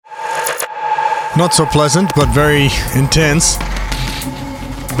Not so pleasant, but very intense.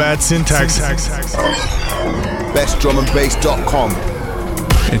 Bad syntax. BestDrumAndBass.com.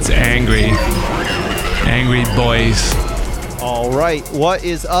 It's angry. Angry boys. All right, what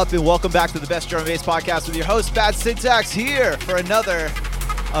is up, and welcome back to the Best Drum and Bass Podcast with your host, Bad Syntax, here for another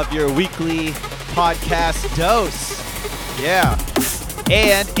of your weekly podcast dose. Yeah.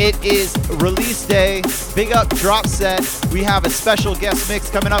 And it is release day. Big up Dropset. We have a special guest mix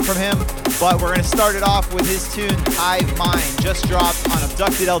coming up from him, but we're going to start it off with his tune, Hive Mind, just dropped on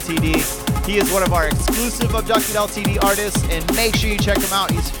Abducted LTD. He is one of our exclusive Abducted LTD artists, and make sure you check him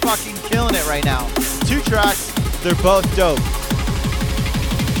out. He's fucking killing it right now. 2 tracks, they're both dope.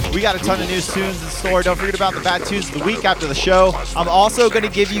 We got a ton of new tunes in store. Don't forget about the Bad Tunes of the Week after the show. I'm also going to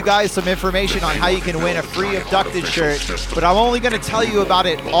give you guys some information on how you can win a free Abducted shirt, but I'm only going to tell you about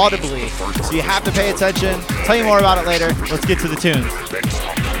it audibly, so you have to pay attention. Tell you more about it later. Let's get to the tunes.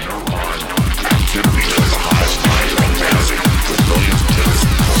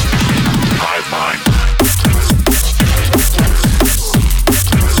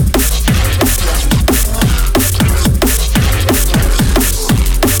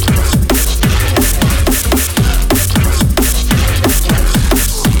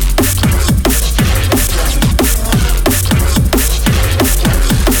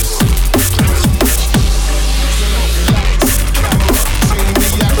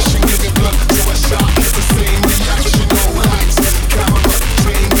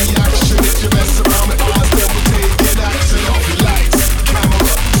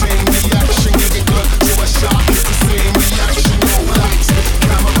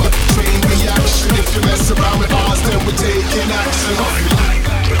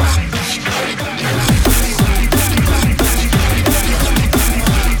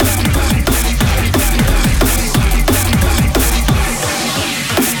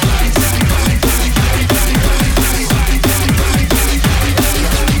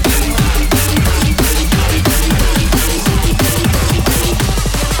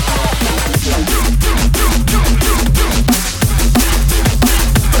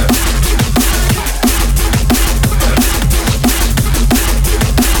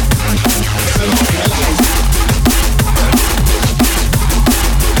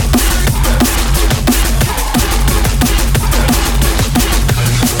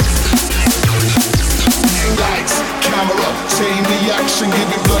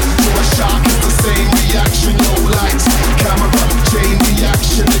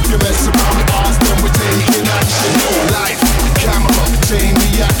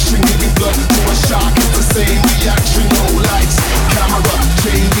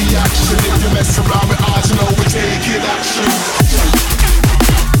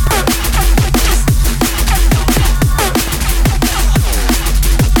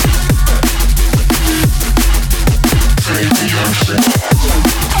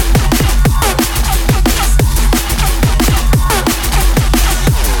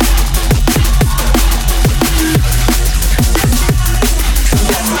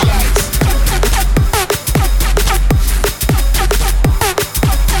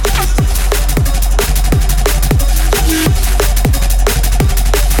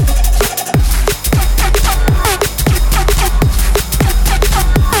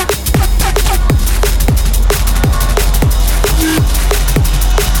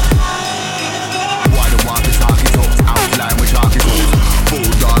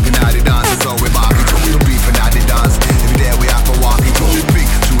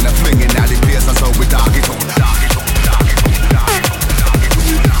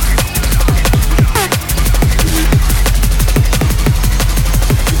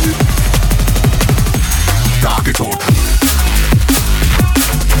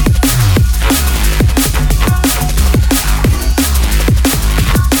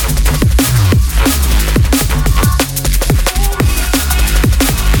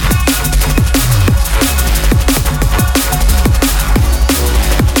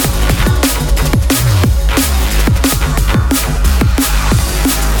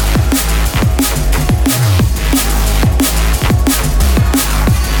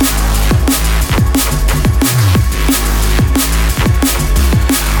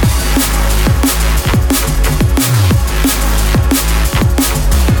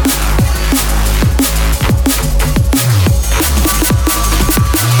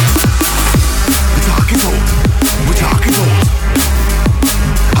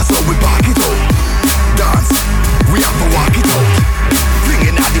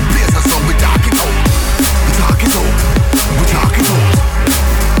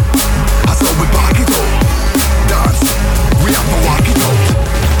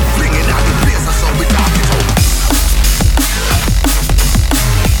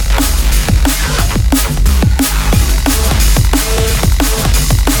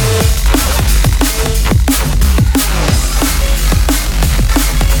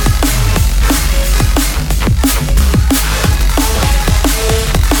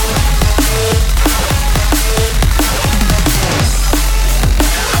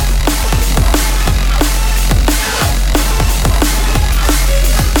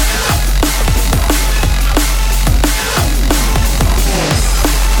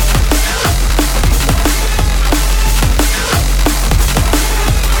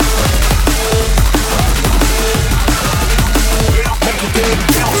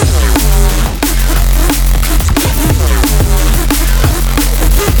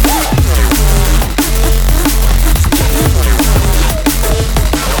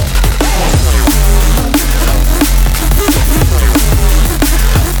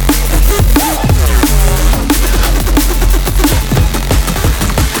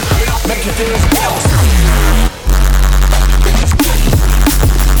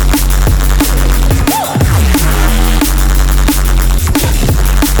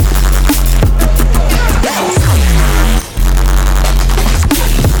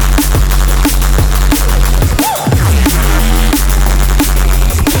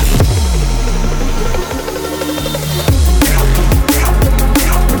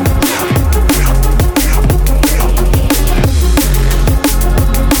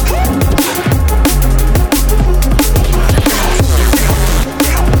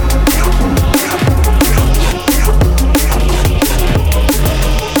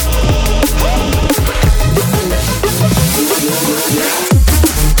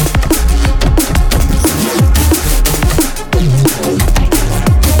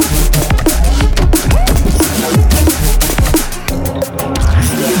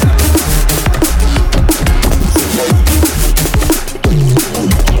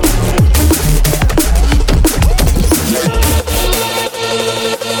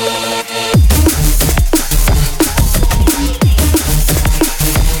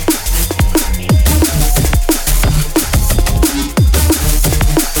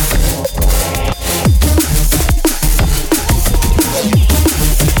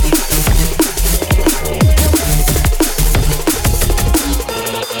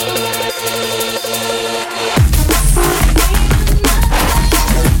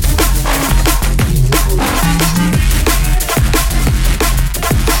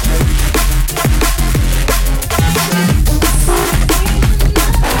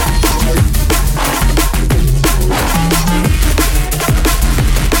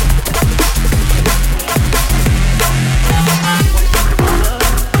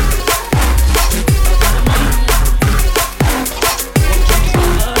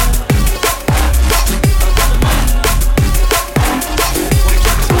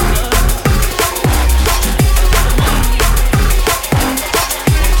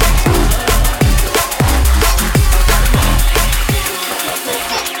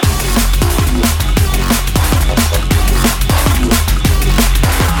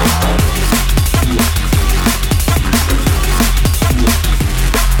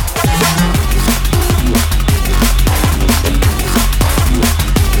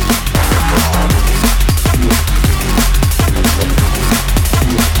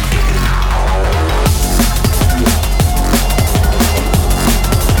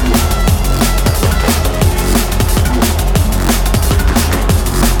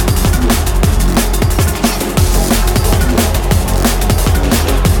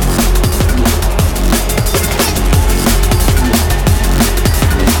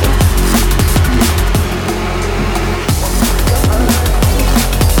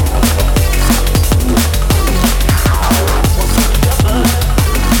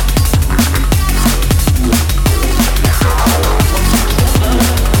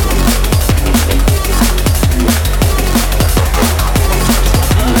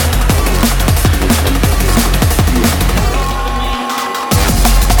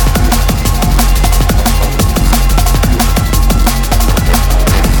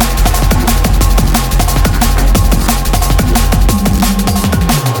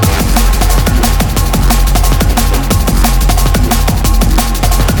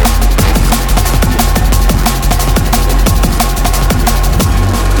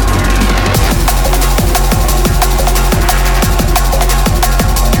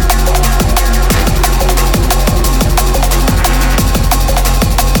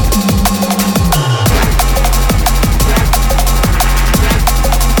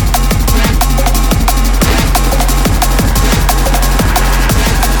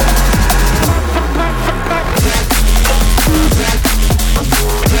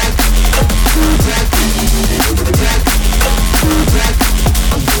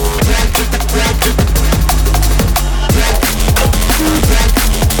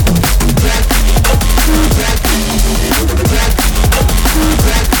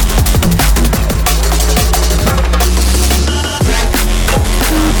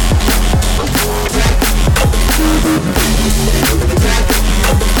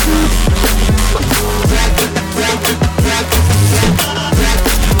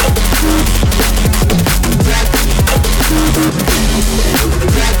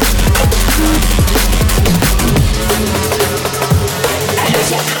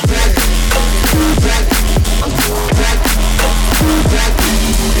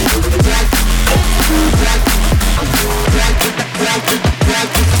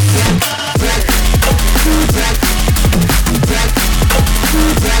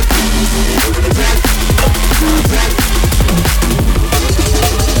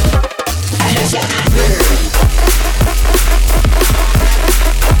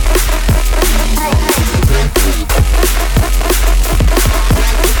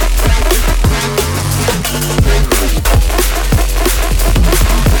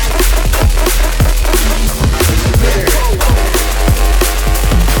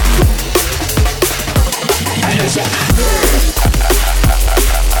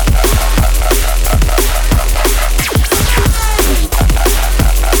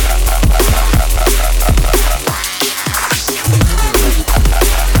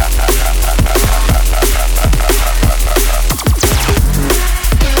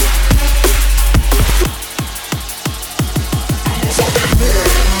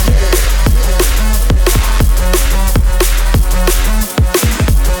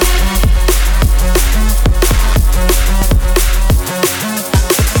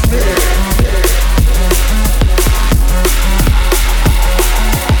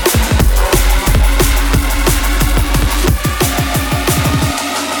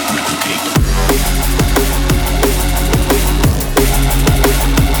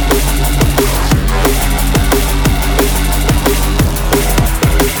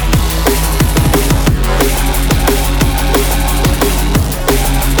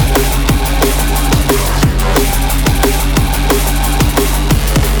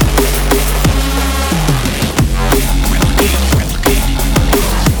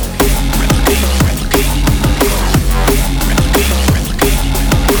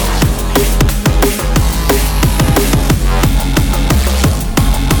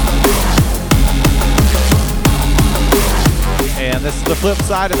 is the flip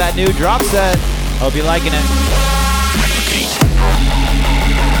side of that new Dropset. Hope you're liking it.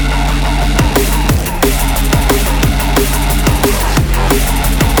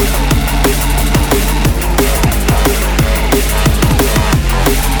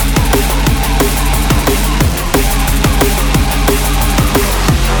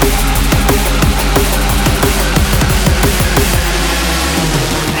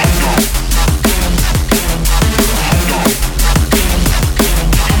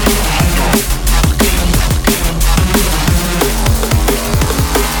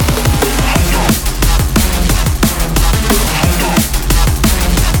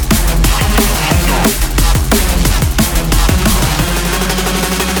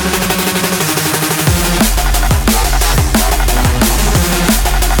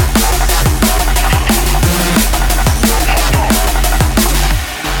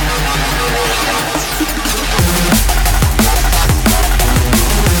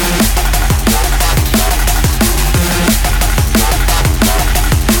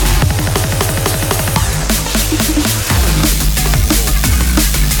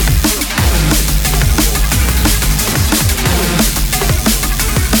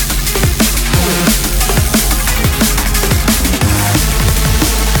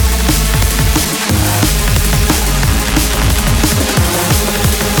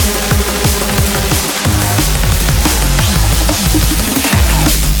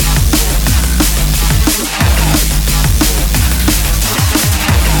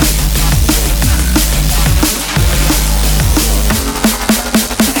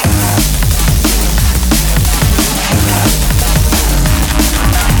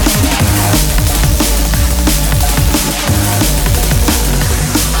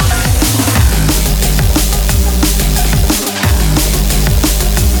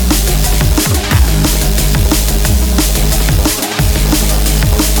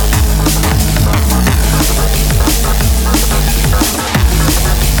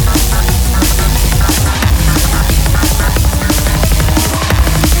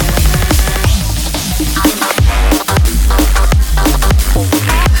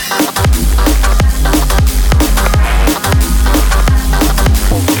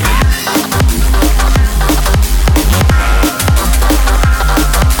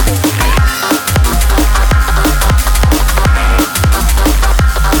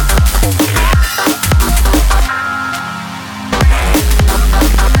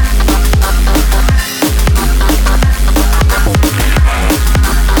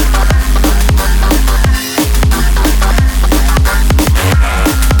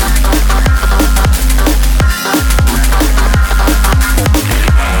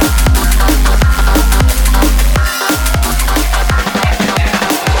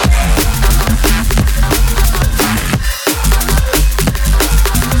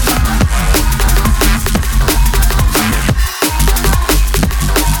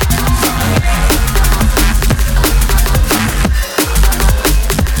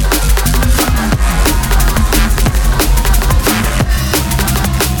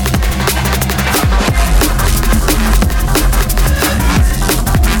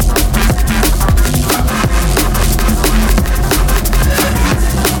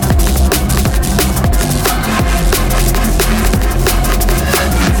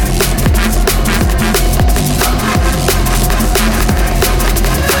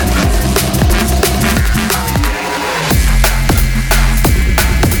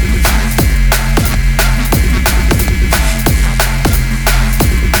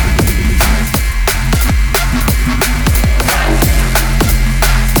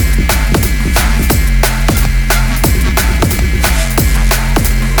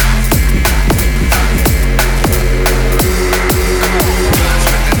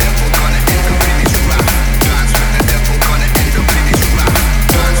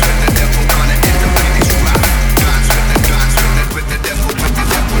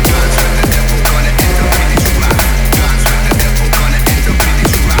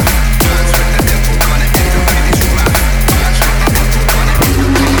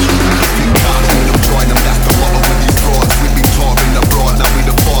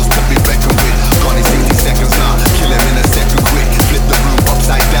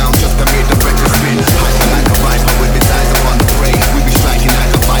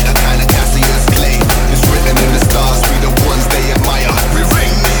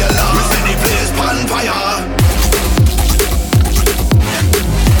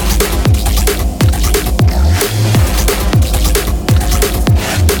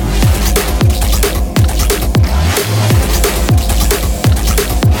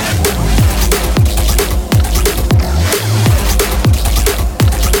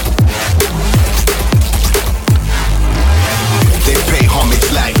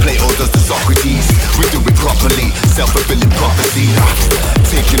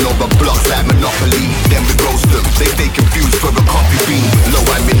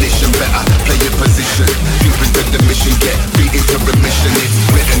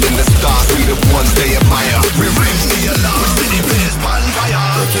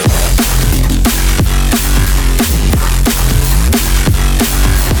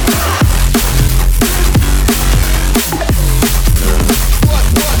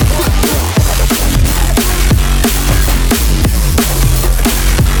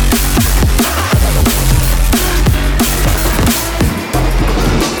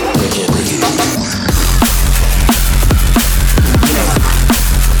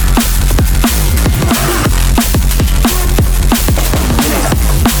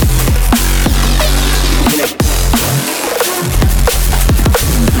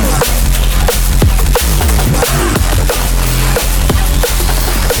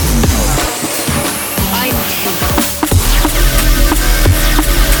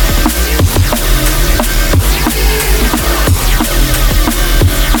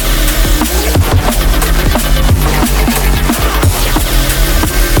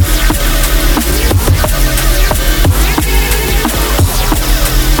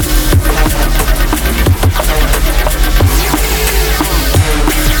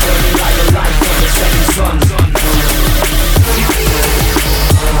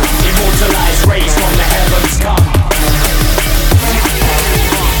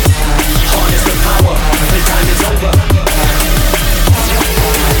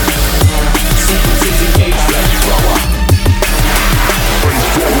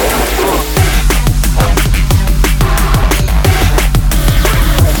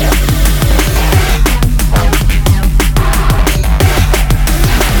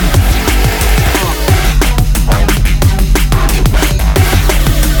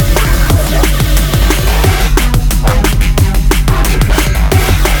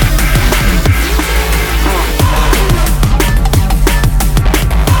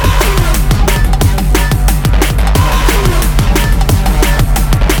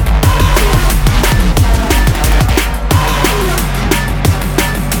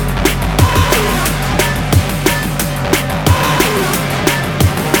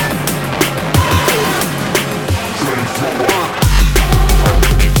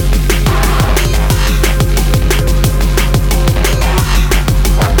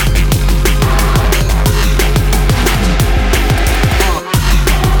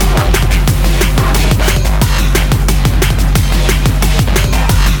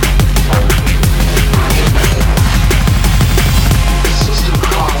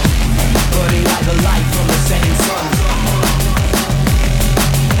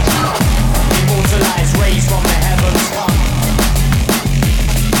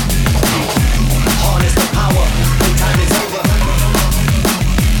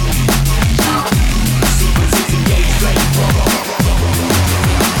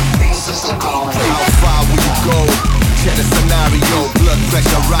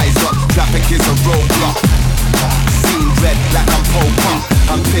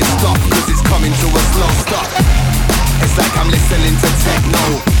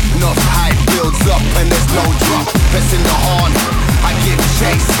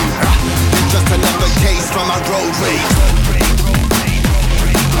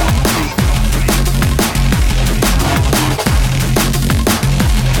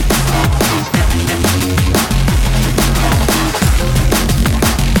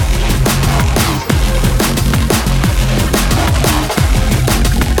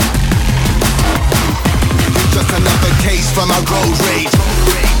 from our road rage.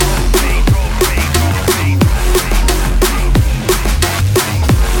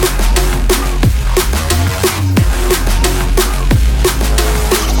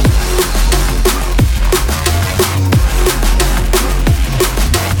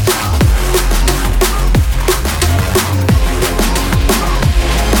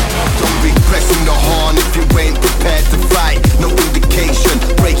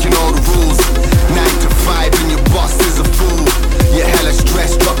 Breaking all the rules. 9 to 5 and your boss is a fool. You're hella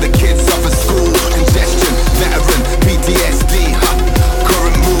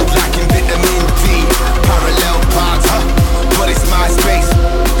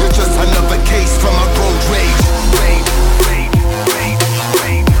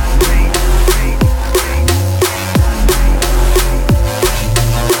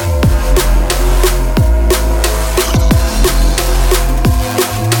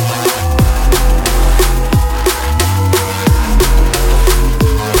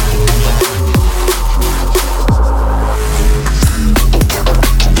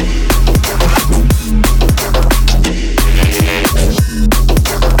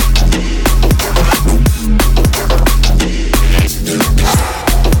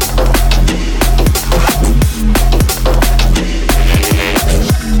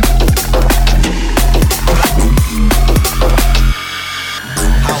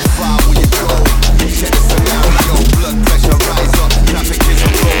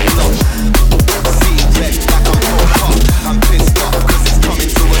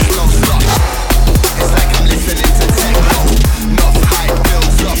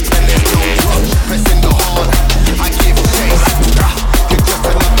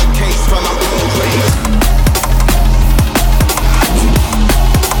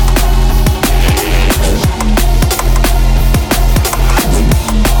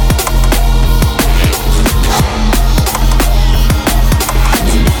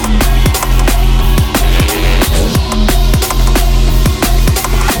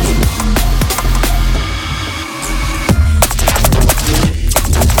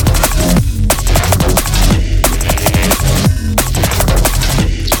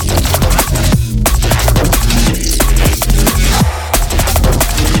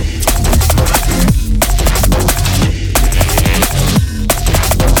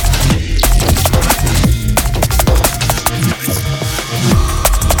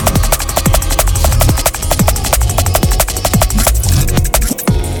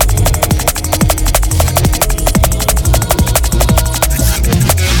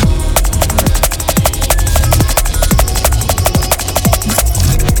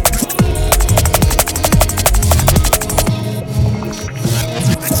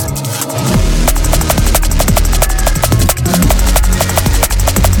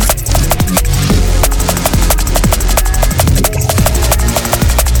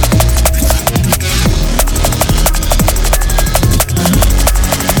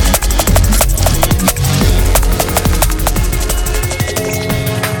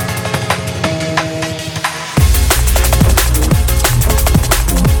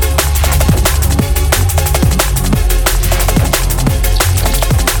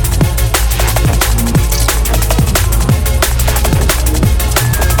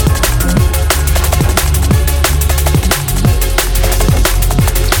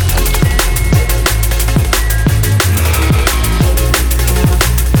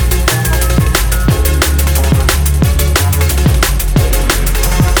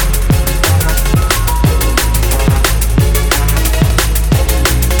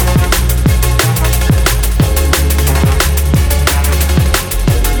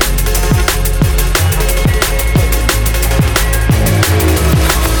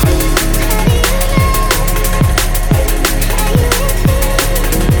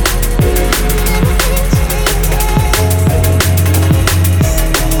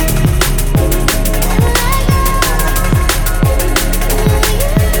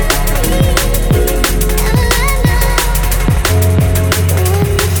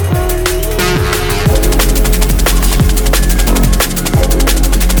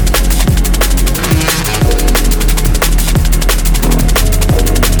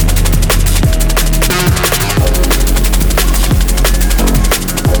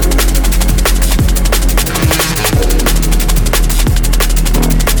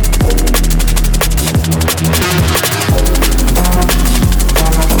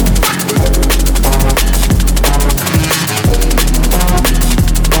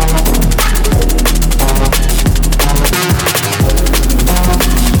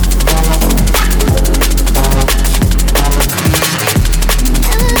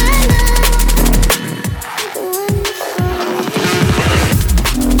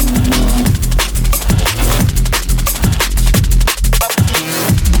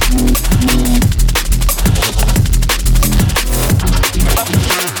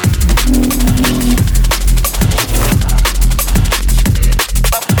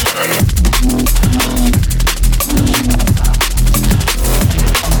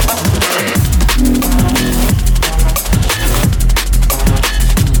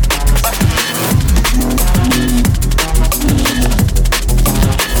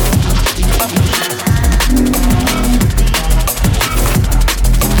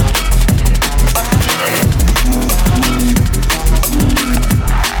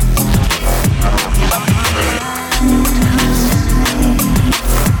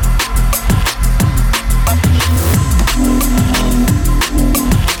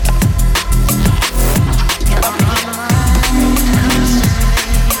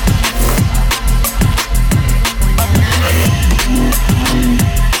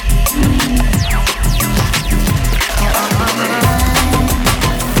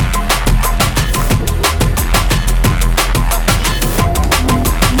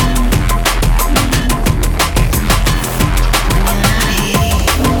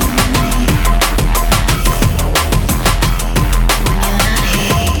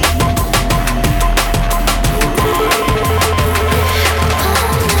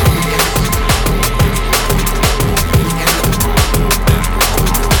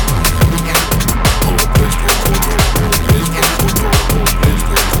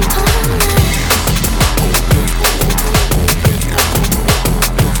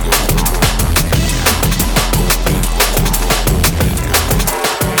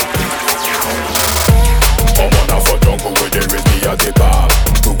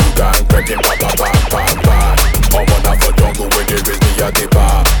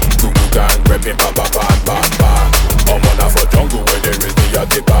prepping pa pa pa pa pa. I'm on a for jungle where there is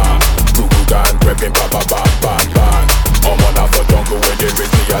the bar. Google gang prepping pa pa pa pa pa. I'm on a for jungle where there is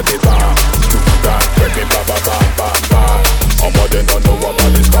the bar. Google gang prepping pa pa pa pa pa. I'm on they don't know about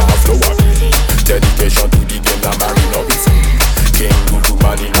this bar flow. Dedication to the game, na marine of it. King Google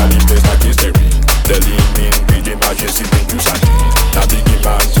man in a place like history. The leaning with the machine sipping to Sanji. Now biggie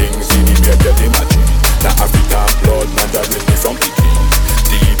man things in the beer getting magic. Now African blood man that raised me from the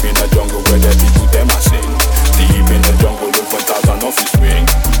deep in the jungle where the people them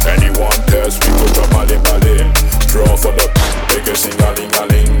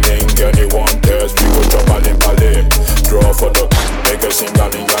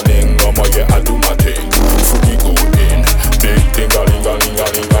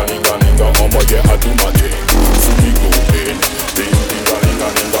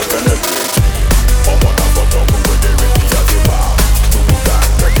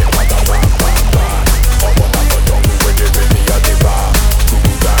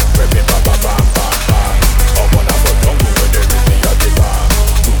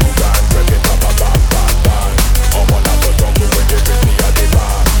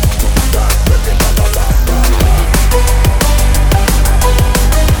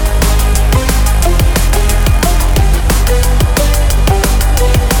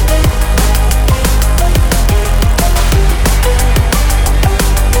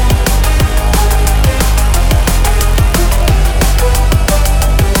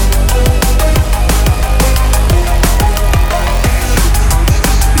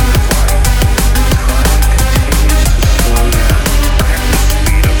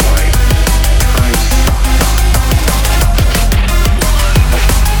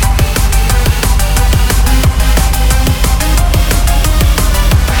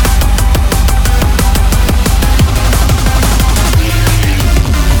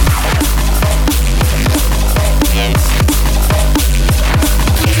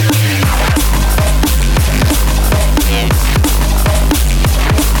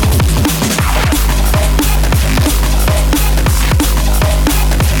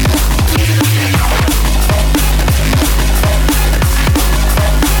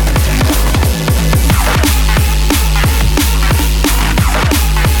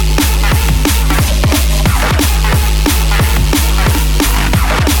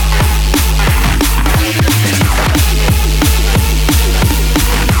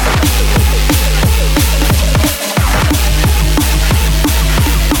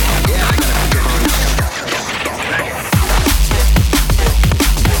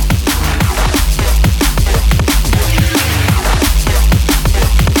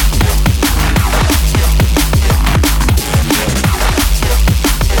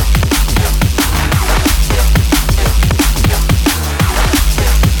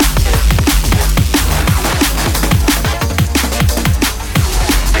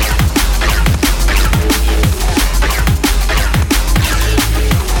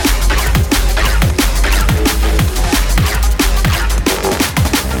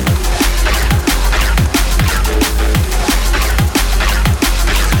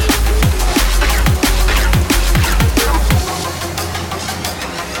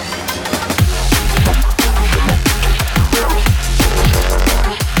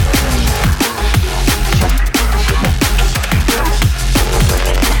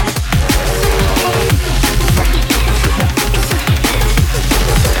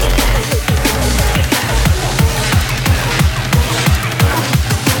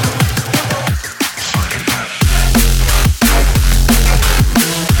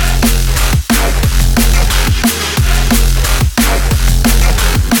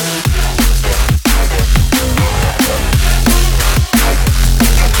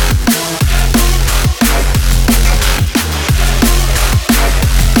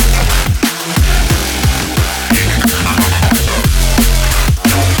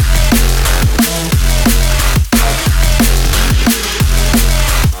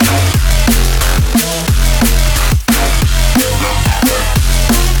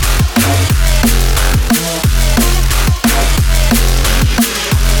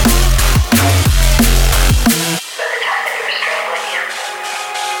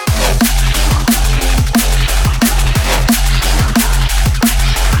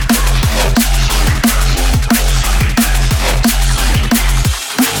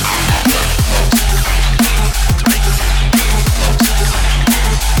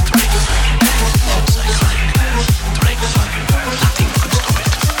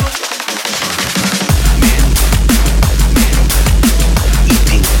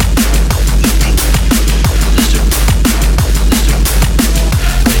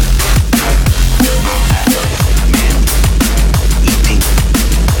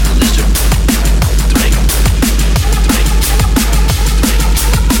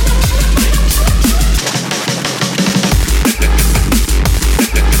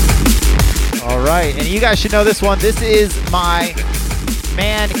right, and you guys should know this one. This is my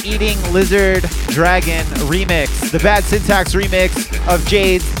man-eating lizard dragon remix, the Bad Syntax remix of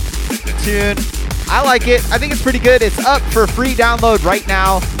Jade's tune. I like it. I think it's pretty good. It's up for free download right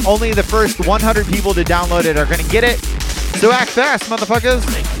now. Only the first 100 people to download it are going to get it. So act fast, motherfuckers.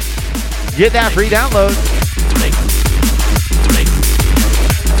 Get that free download.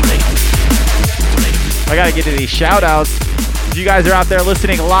 I got to get to these shout-outs. If you guys are out there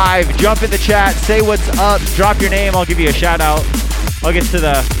listening live, jump in the chat, say what's up, drop your name, I'll give you a shout-out. I'll get to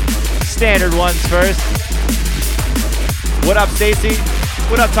the standard ones first. What up, Stacy?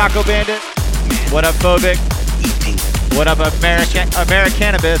 What up, Taco Bandit? What up, Phobic? What up,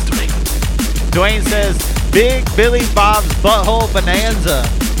 Americanibus? Dwayne says, Big Billy Bob's Butthole Bonanza.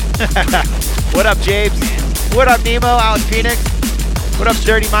 What up, Jabes? What up, Nemo out in Phoenix? What up,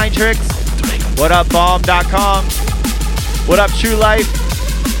 Dirty Mind Tricks? What up, Bomb.com? What up, True Life?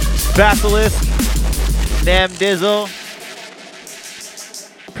 Basilisk? Nam Dizzle?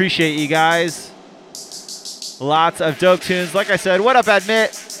 Appreciate you guys. Lots of dope tunes. Like I said, what up,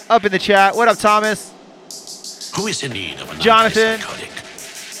 Admit? Up in the chat. What up, Thomas? Who is in need of a Jonathan?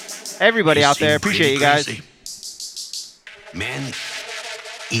 antipsychotic? Everybody out there. Appreciate you guys. Man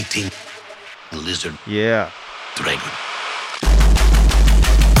eating lizard Yeah. dragon.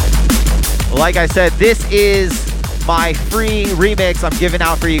 Like I said, this is my free remix I'm giving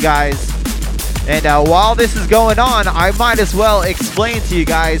out for you guys. And while this is going on, I might as well explain to you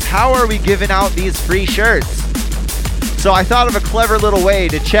guys how are we giving out these free shirts. So I thought of a clever little way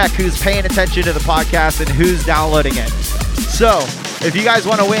to check who's paying attention to the podcast and who's downloading it. So if you guys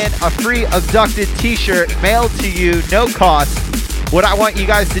want to win a free Abducted t-shirt mailed to you, no cost, what I want you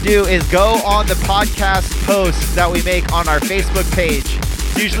guys to do is go on the podcast post that we make on our Facebook page.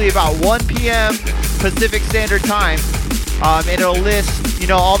 It's usually about 1 p.m. Pacific Standard Time. And it'll list,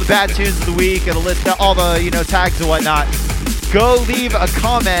 all the bad tunes of the week. It'll list all the, tags and whatnot. Go leave a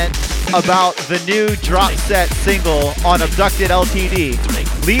comment about the new Dropset single on Abducted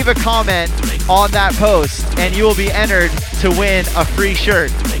LTD. Leave a comment on that post and you will be entered to win a free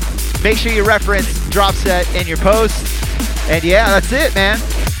shirt. Make sure you reference Dropset in your post. And yeah, that's it, man.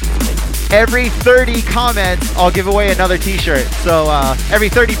 Every 30 comments, I'll give away another t-shirt. So every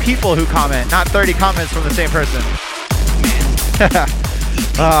 30 people who comment, not 30 comments from the same person.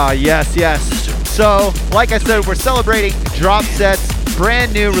 Yes. So, like I said, we're celebrating Dropset's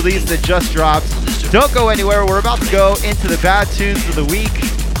brand new release that just dropped. Don't go anywhere. We're about to go into the bad tunes of the week.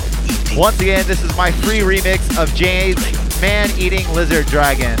 Once again, this is my free remix of Jade's Man-Eating Lizard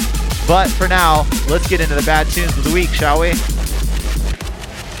Dragon. But for now, let's get into the bad tunes of the week, shall we?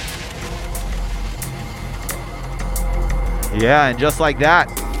 Yeah, and just like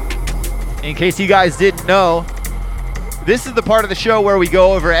that, in case you guys didn't know, this is the part of the show where we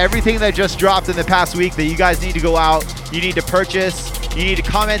go over everything that just dropped in the past week that you guys need to go out, you need to purchase, you need to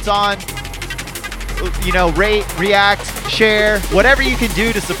comment on, rate, react, share, whatever you can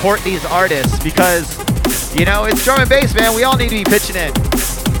do to support these artists because, it's drum and bass, man. We all need to be pitching in.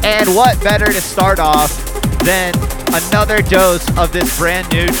 And what better to start off than another dose of this brand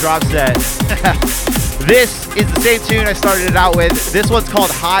new Dropset. This is the same tune I started it out with. This one's called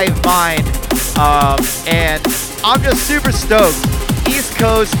Hive Mind. And I'm just super stoked. East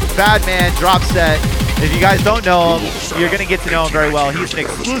Coast bad man Dropset. If you guys don't know him, you're going to get to know him very well. He's an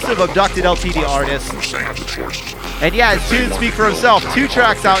exclusive Abducted LTD artist. And yeah, his tunes speak for himself. 2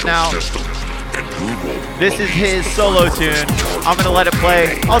 tracks out now. This is his solo tune. I'm going to let it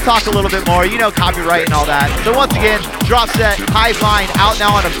play. I'll talk a little bit more. Copyright and all that. So once again, Dropset, Hive Mind, out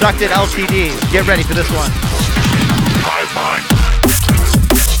now on Abducted LTD. Get ready for this one. Hive mind.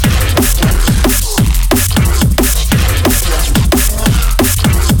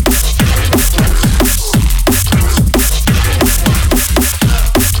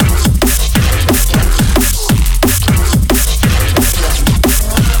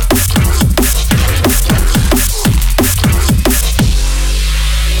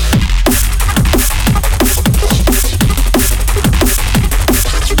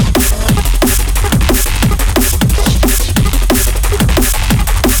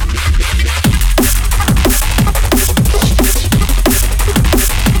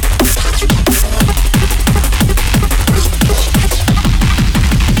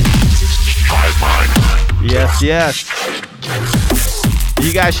 Yes.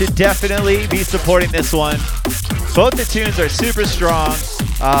 You guys should definitely be supporting this one. Both the tunes are super strong.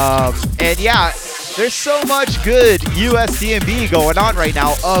 And yeah, there's so much good US D&B going on right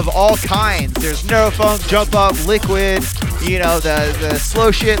now of all kinds. There's Neurofunk, Jump Up, Liquid, the slow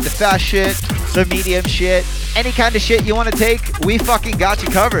shit, the fast shit, the medium shit. Any kind of shit you want to take, we fucking got you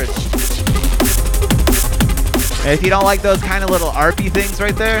covered. And if you don't like those kind of little ARPy things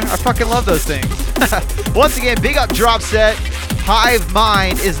right there, I fucking love those things. Once again, big up Dropset. Hive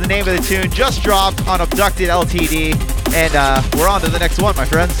Mind is the name of the tune. Just dropped on Abducted LTD. And we're on to the next one, my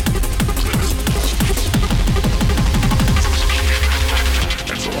friends.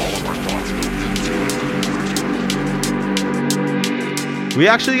 We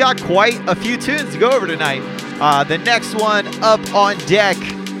actually got quite a few tunes to go over tonight. The next one up on deck,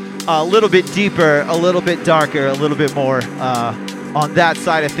 a little bit deeper, a little bit darker, a little bit more on that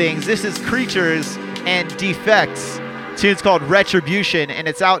side of things. This is Creatures and Defects. Tune's called Retribution, and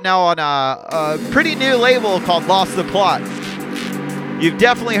it's out now on a pretty new label called Lost the Plot. You've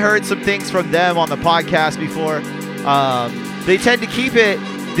definitely heard some things from them on the podcast before. They tend to keep it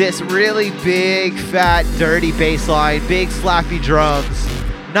this really big, fat, dirty bass line, big, slappy drums.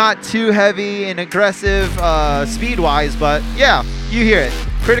 Not too heavy and aggressive speed-wise, but yeah, you hear it.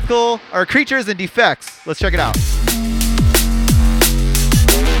 Creatures and Defects. Let's check it out.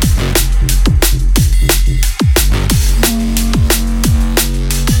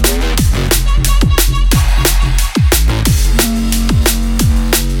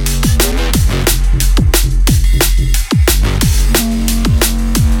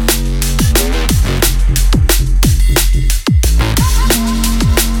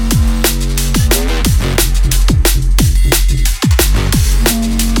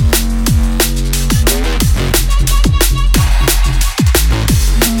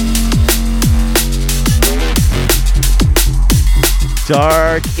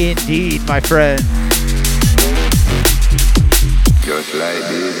 Dark indeed, my friend. Just like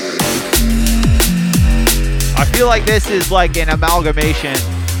this. I feel like this is like an amalgamation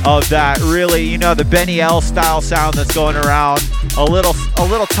of that really, you know, the Benny L style sound that's going around, a little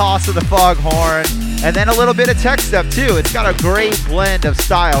toss of the foghorn, and then a little bit of tech step too. It's got a great blend of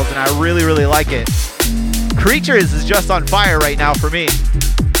styles, and I really, really like it. Creatures is just on fire right now for me.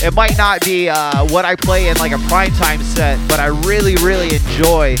 It might not be what I play in like a primetime set, but I really, really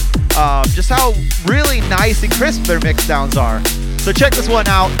enjoy just how really nice and crisp their mix downs are. So check this one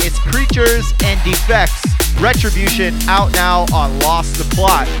out. It's Creatures and Defects, Retribution, out now on Lost the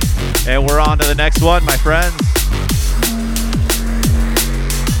Plot. And we're on to the next one, my friends.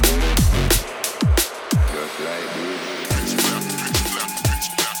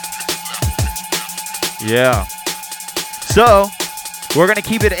 Yeah. So we're going to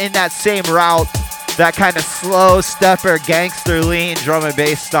keep it in that same route, that kind of slow stepper, gangster lean drum and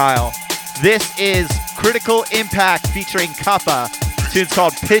bass style. This is Critical Impact featuring Kappa. The tune's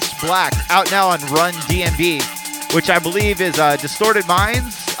called Pitch Black, out now on Run DMB, which I believe is Distorted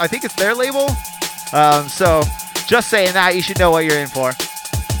Minds. I think it's their label. So just saying that, you should know what you're in for.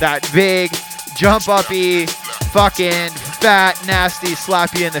 That big, jump-uppy, fucking fat, nasty,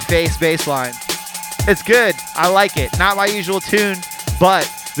 slap you in the face bass line. It's good. I like it. Not my usual tune, but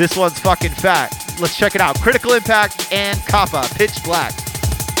this one's fucking fat. Let's check it out. Critical Impact and Kappa, Pitch Black.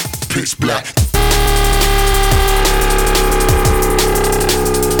 Pitch Black.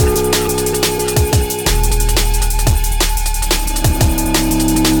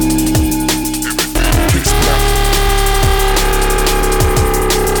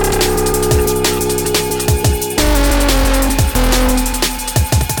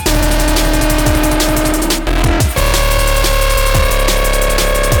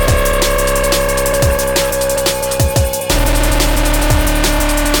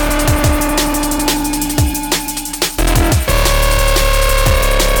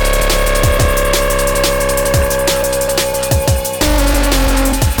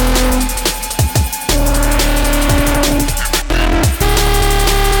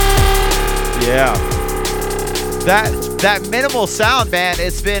 That minimal sound, man,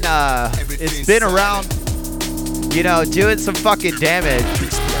 it's been around, you know, doing some fucking damage.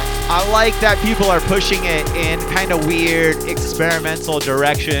 I like that people are pushing it in kind of weird experimental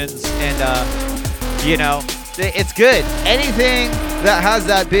directions, and you know, it's good. Anything that has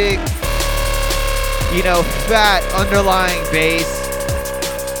that big, you know, fat underlying bass.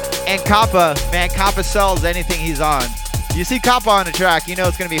 And Kappa, man, Kappa sells anything he's on. You see Kappa on the track, you know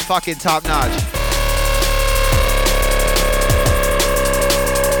it's gonna be fucking top notch.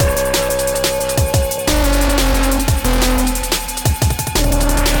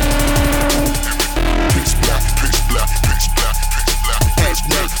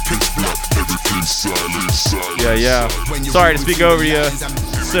 Yeah. Sorry to speak over you,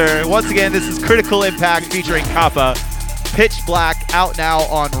 sir. Once again, this is Critical Impact featuring Kappa. Pitch Black, out now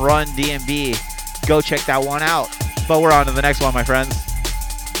on Run DMB. Go check that one out. But we're on to the next one, my friends.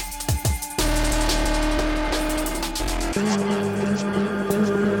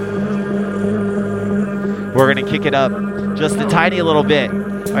 we're gonna kick it up just a tiny little bit.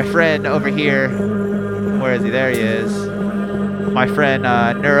 My friend over here, where is he? There he is. My friend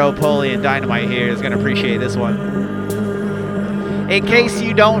Neuropolian Dynamite here is gonna appreciate this one. In case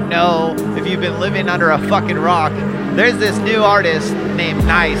you don't know, if you've been living under a fucking rock, there's this new artist named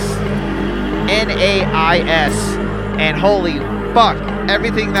Nice, N-A-I-S, and holy fuck,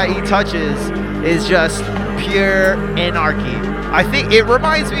 everything that he touches is just pure anarchy. I think it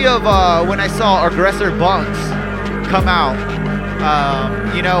reminds me of when I saw Aggressor Bunks come out.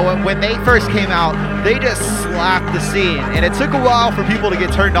 You know, when they first came out, they just slapped the scene, and it took a while for people to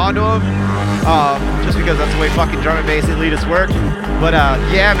get turned on to them, just because that's the way fucking drum and bass elitists work. But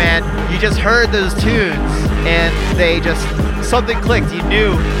yeah, man, you just heard those tunes, and they just, something clicked. You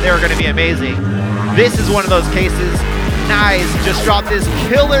knew they were going to be amazing. This is one of those cases. Nice just dropped this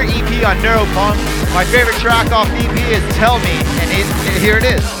killer EP on Neuropunk. My favorite track off the EP is Tell Me, and here it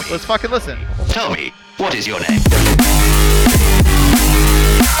is. Let's fucking listen. Tell me, what is your name?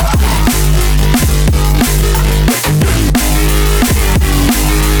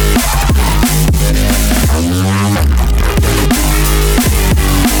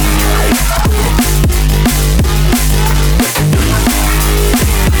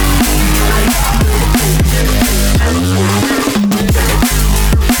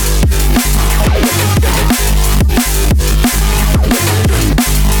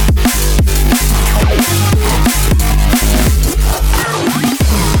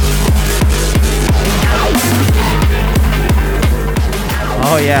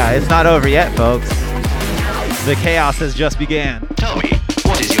 Oh yeah, it's not over yet, folks. The chaos has just began. Tell me,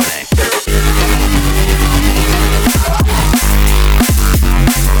 what is your name?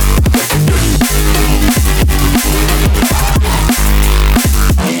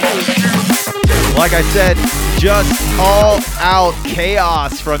 Like I said, just all out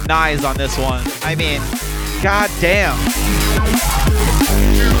chaos from Nyes on this one. I mean, goddamn.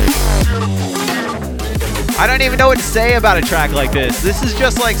 I don't even know what to say about a track like this. This is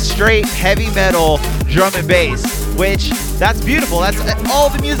just like straight heavy metal drum and bass, which, that's beautiful. That's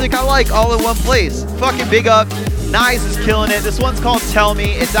all the music I like all in one place. Fucking big up. Nyes is killing it. This one's called Tell Me.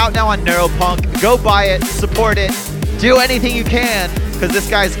 It's out now on Neuropunk. Go buy it, support it, do anything you can, because this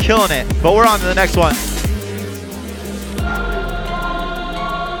guy's killing it. But we're on to the next one.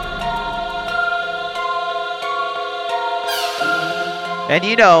 And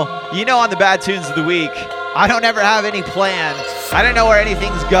you know on the Bad Tunes of the Week, I don't ever have any plan. I don't know where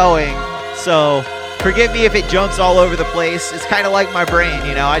anything's going. So forgive me if it jumps all over the place. It's kind of like my brain,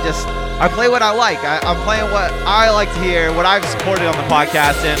 you know. I play what I like. I'm playing what I like to hear, what I've supported on the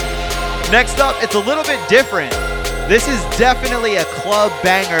podcast. And next up, it's a little bit different. This is definitely a club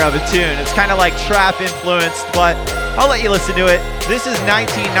banger of a tune. It's kind of like trap influenced, but I'll let you listen to it. This is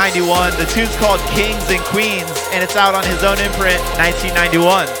 1991. The tune's called Kings and Queens, and it's out on his own imprint,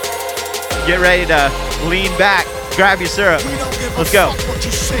 1991. Get ready to lean back, grab your syrup. Let's go.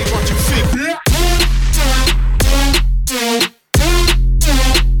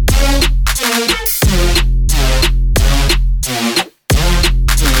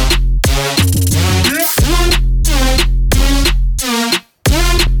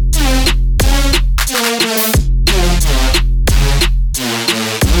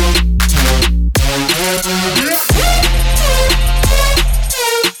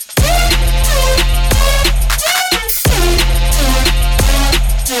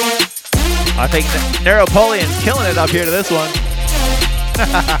 I think Neuropolian's killing it up here to this one.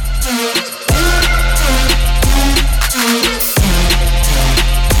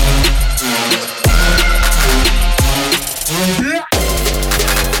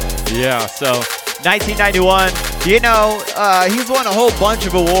 Yeah, so 1991, you know, he's won a whole bunch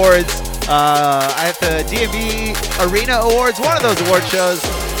of awards at the DMV Arena Awards, one of those award shows,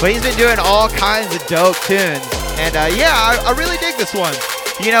 but he's been doing all kinds of dope tunes. And yeah, I really dig this one.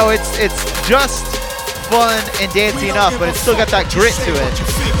 You know, it's just fun and dancey enough, but it's still got that grit to it.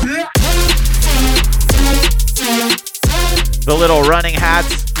 The little running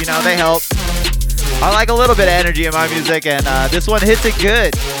hats, you know, they help. I like a little bit of energy in my music, and this one hits it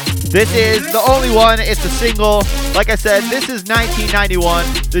good. This is the only one. It's a single. Like I said, this is 1991.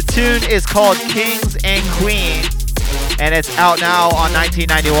 The tune is called Kings and Queens, and it's out now on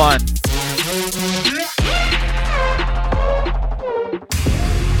 1991.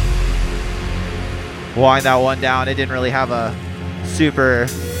 Wind that one down. It didn't really have a super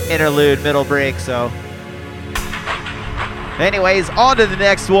interlude middle break, so. Anyways, on to the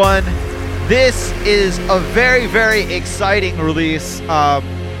next one. This is a very, very exciting release.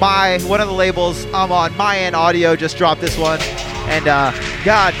 One of the labels I'm on, My End Audio, just dropped this one. And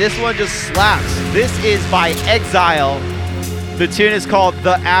God, this one just slaps. This is by Exile. The tune is called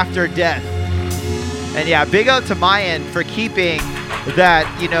The After Death. And yeah, big up to Mayan for keeping that,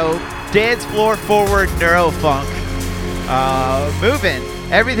 dance floor forward neurofunk moving.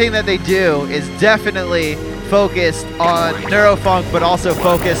 Everything that they do is definitely focused on neurofunk, but also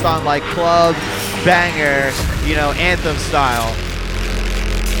focused on like club banger, anthem style.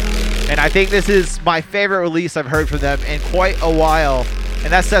 And I think this is my favorite release I've heard from them in quite a while.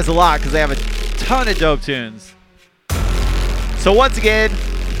 And that says a lot because they have a ton of dope tunes. So once again,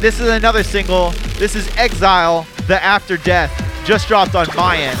 this is another single. This is Exile, The After Death, just dropped on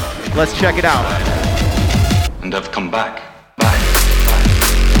Mayan. Let's check it out. And I've come back.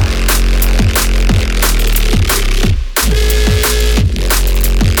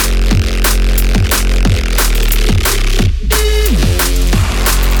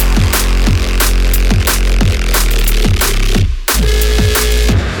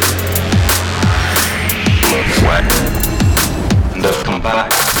 And I've come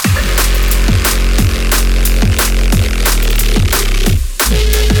back.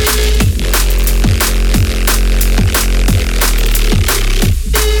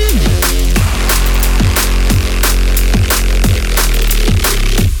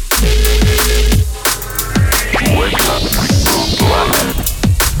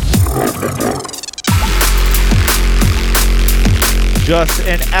 Just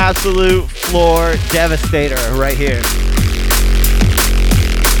an absolute floor devastator right here.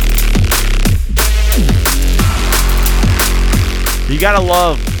 You gotta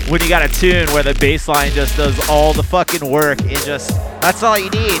love when you got a tune where the bass line just does all the fucking work and that's all you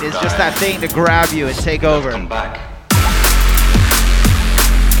need is just that thing to grab you and take over. Come back.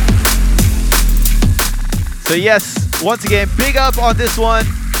 So yes, once again, big up on this one.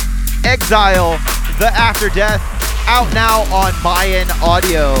 Exile, The After Death, out now on Mayan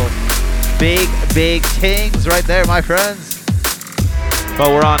Audio. Big tings right there, my friends. But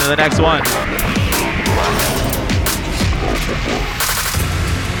we're on to the next one.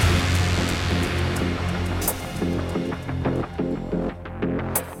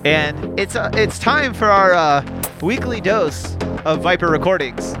 And it's time for our weekly dose of Viper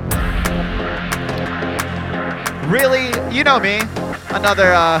recordings. Really, you know me.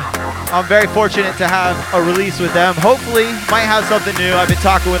 Another, I'm very fortunate to have a release with them. Hopefully, might have something new. I've been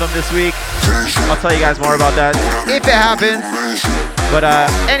talking with them this week. I'll tell you guys more about that if it happens. But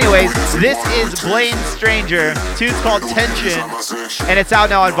anyways, this is Blaine Stranger. Tune's called Tension, and it's out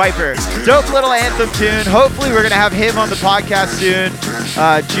now on Viper. Dope little anthem tune. Hopefully, we're gonna have him on the podcast soon.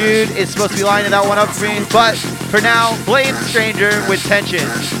 Jude is supposed to be lining that one up for me. But for now, Blaine Stranger with Tension.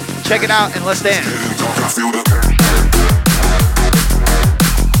 Check it out and let's dance.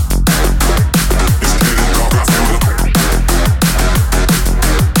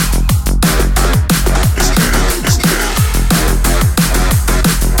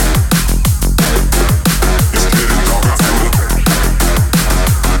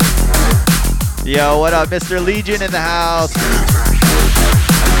 Yo, what up, Mr. Legion in the house?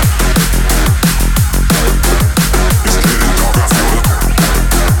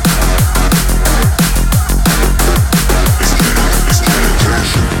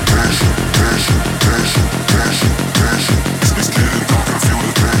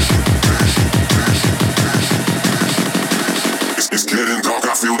 It's getting dark,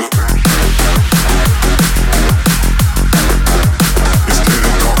 I feel the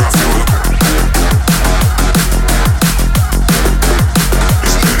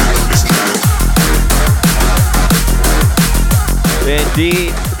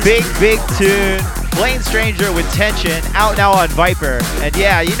Indeed. Big tune. Blaine Stranger with Tension, out now on Viper. And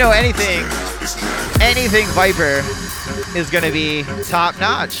yeah, anything Viper is going to be top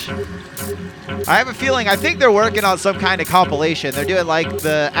notch. I have a feeling, I think they're working on some kind of compilation. They're doing like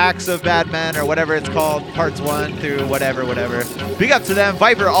the Acts of Bad Men or whatever it's called, parts 1 through whatever. Big up to them.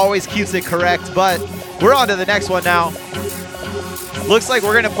 Viper always keeps it correct, but we're on to the next one now. Looks like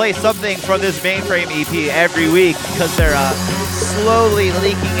we're going to play something from this Mainframe EP every week because they're slowly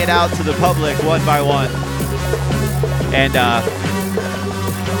leaking it out to the public one by one. And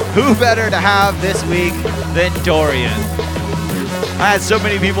who better to have this week than Dorian? I had so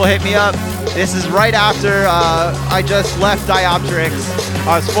many people hit me up. This is right after I just left Dioptrix.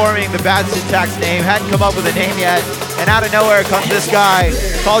 I was forming the Bad Syntax name, hadn't come up with a name yet, and out of nowhere comes this guy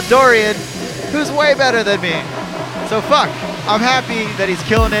called Dorian, who's way better than me. So fuck. I'm happy that he's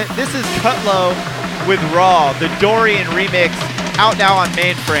killing it. This is Cutlow with Raw, the Dorian remix, out now on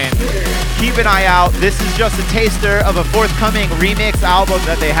Mainframe. Keep an eye out. This is just a taster of a forthcoming remix album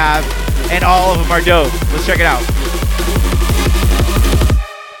that they have, and all of them are dope. Let's check it out.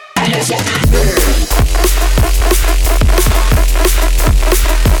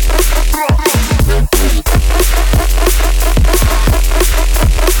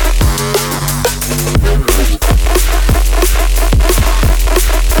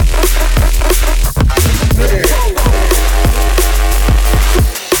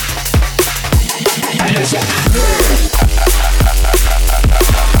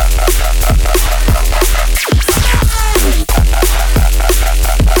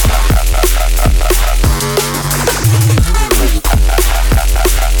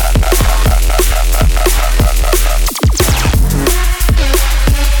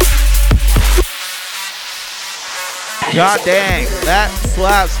 God dang, that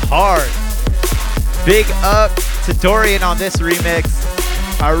slaps hard. Big up to Dorian on this remix.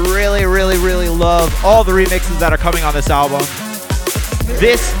 I really, really, really love all the remixes that are coming on this album.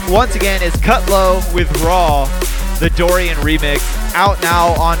 This, once again, is Cut Low with Raw, the Dorian remix, out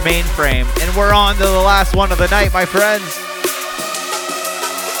now on Mainframe. And we're on to the last one of the night, my friends.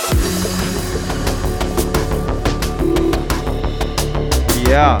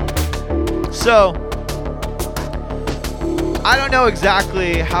 Yeah. So, I don't know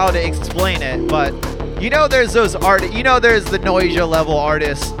exactly how to explain it, but you know there's those artists, you know there's the Noisia level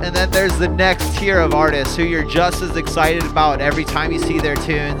artists, and then there's the next tier of artists who you're just as excited about every time you see their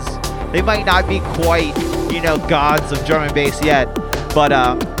tunes. They might not be quite, you know, gods of drum and bass yet, but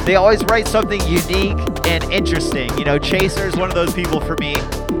they always write something unique and interesting. You know, Chaser's one of those people for me.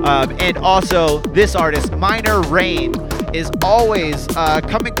 And also this artist, Minor Rain, is always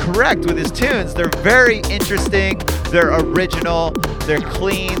coming correct with his tunes. They're very interesting, they're original, they're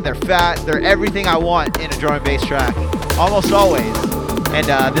clean, they're fat, they're everything I want in a drum and bass track, almost always. And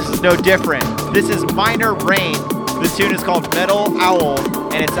this is no different. This is Minor Rain. The tune is called Metal Owl,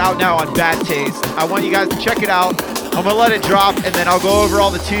 and it's out now on Bad Taste. I want you guys to check it out. I'm gonna let it drop, and then I'll go over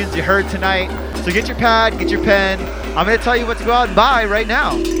all the tunes you heard tonight. So get your pad, get your pen. I'm gonna tell you what to go out and buy right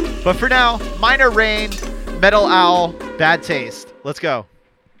now. But for now, Minor Rain, Metal Owl, Bad Taste. Let's go.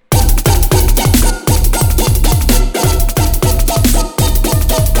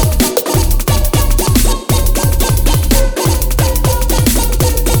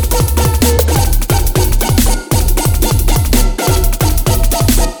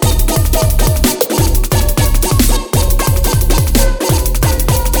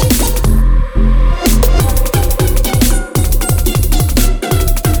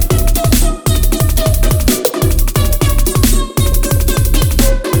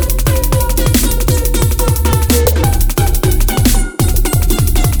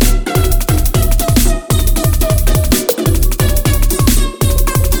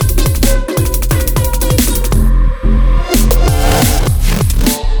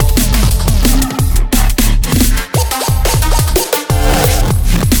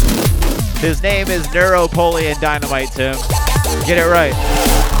 His name is Neuropolian Dynamite, Tim. Get it right.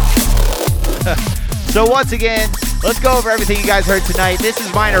 So once again, let's go over everything you guys heard tonight. This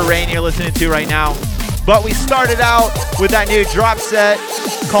is Minor Rain you're listening to right now. But we started out with that new Dropset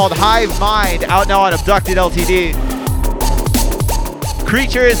called Hive Mind, out now on Abducted LTD.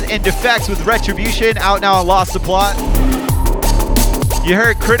 Creatures and Defects with Retribution, out now on Lost the Plot. You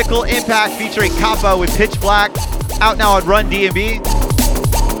heard Critical Impact featuring Kappa with Pitch Black, out now on Run D&B.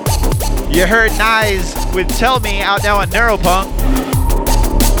 You heard Nyes with Tell Me, out now on Neuropunk.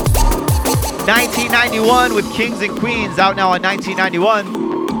 1991 with Kings and Queens, out now on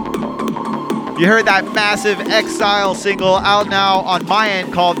 1991. You heard that massive Exile single, out now on my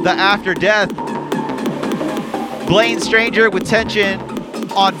end, called The After Death. Blaine Stranger with Tension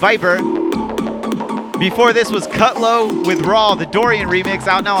on Viper. Before this was Cut Low with Raw, the Dorian remix,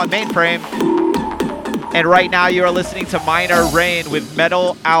 out now on Mainframe. And right now you are listening to Minor Rain with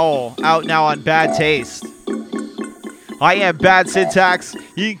Metal Owl, out now on Bad Taste. I am Bad Syntax.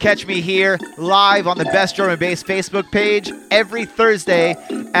 You can catch me here live on the Best Drum and Bass Facebook page every Thursday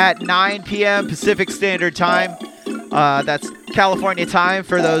at 9 p.m. Pacific Standard Time. That's California time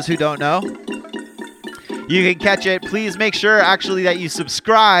for those who don't know. You can catch it. Please make sure actually that you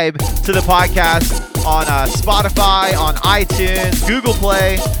subscribe to the podcast on Spotify, on iTunes, Google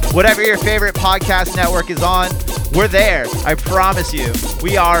Play, whatever your favorite podcast network is on. We're there. I promise you.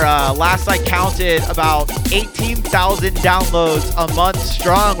 We are, last I counted, about 18,000 downloads a month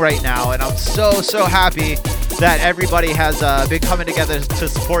strong right now. And I'm so happy that everybody has been coming together to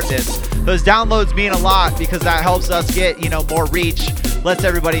support this. Those downloads mean a lot because that helps us get, more reach, lets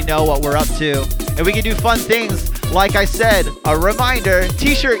everybody know what we're up to. And we can do fun things. Like I said, a reminder,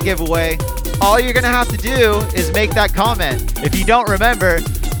 t-shirt giveaway. All you're going to have to do is make that comment. If you don't remember,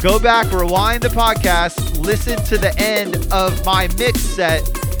 go back, rewind the podcast, listen to the end of my mix set,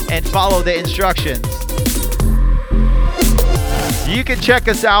 and follow the instructions. You can check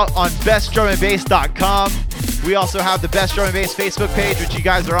us out on bestdrumandbass.com. We also have the Best Drum and Bass Facebook page, which you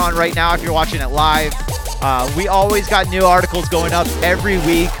guys are on right now if you're watching it live. We always got new articles going up every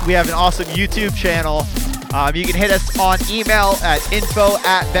week. We have an awesome YouTube channel. You can hit us on email at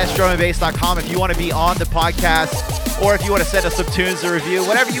info@bestdrumandbass.com if you want to be on the podcast, or if you want to send us some tunes to review,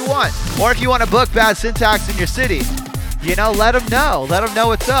 whatever you want. Or if you want to book Bad Syntax in your city, you know, let them know. Let them know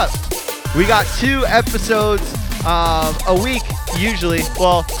what's up. We got 2 episodes a week, usually.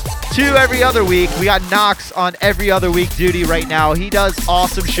 Well, 2 every other week. We got Knox on every other week duty right now. He does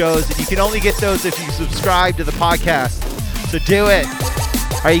awesome shows, and you can only get those if you subscribe to the podcast. So do it.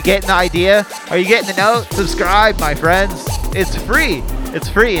 Are you getting the idea? Are you getting the note? Subscribe, my friends. It's free. It's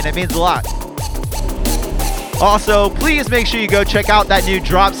free, and it means a lot. Also, please make sure you go check out that new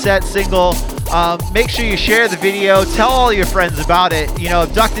Dropset single. Make sure you share the video. Tell all your friends about it. You know,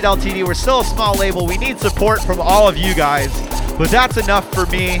 Abducted LTD, we're still a small label. We need support from all of you guys. But that's enough for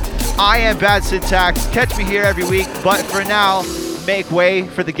me. I am Bad Syntax. Catch me here every week. But for now, make way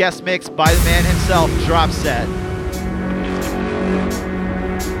for the guest mix by the man himself, Dropset.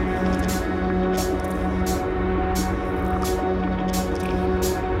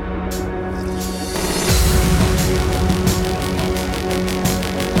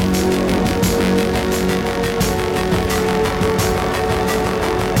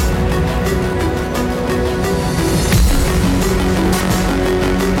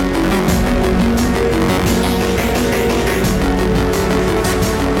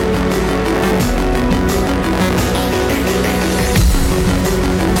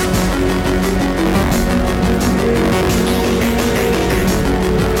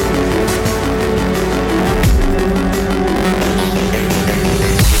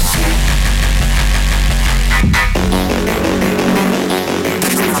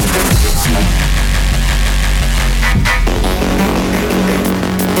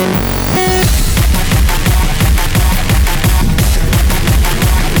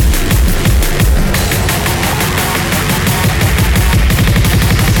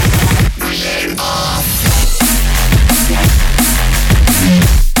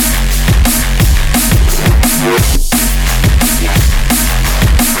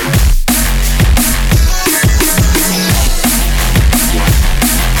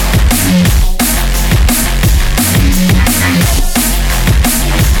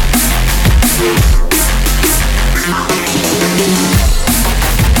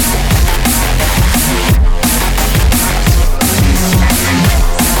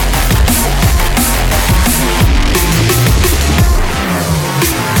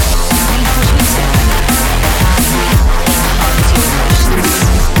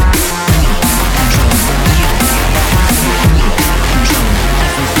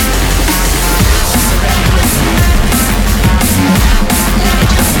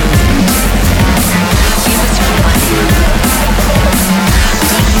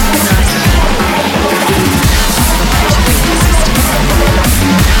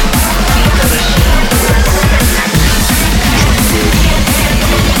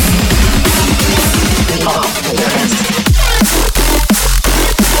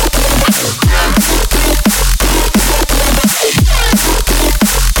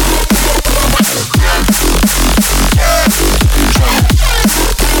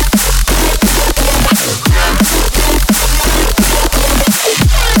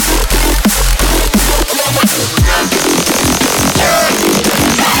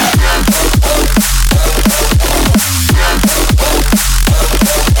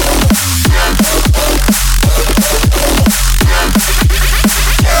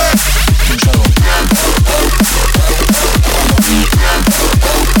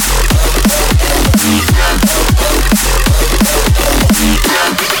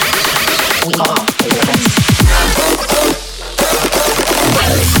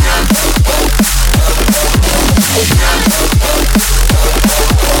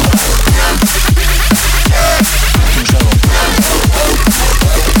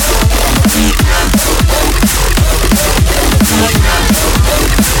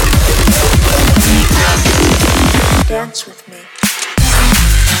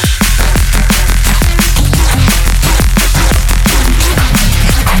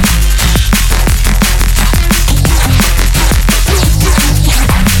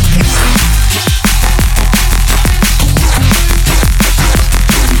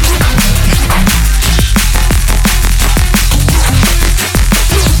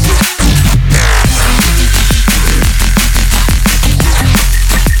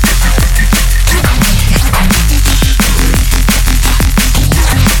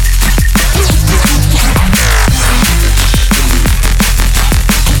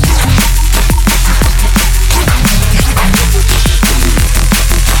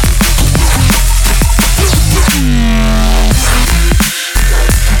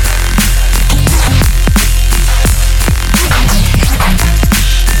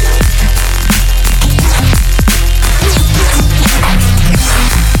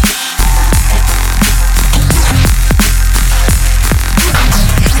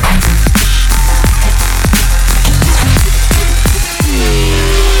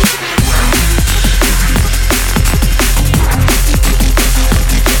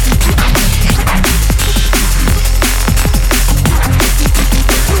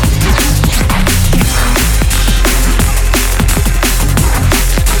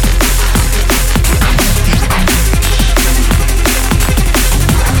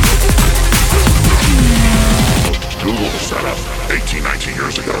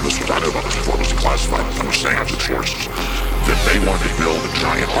 this was, I know about this before, it was classified through SANS and sources, that they wanted to build a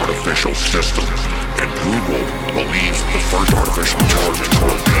giant artificial system, and Google believes the first artificial intelligence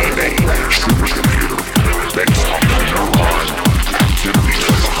will be a supercomputer based on the neuron activities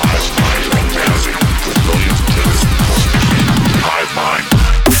of the hive mind on humanity with billions of genes. Hive mind.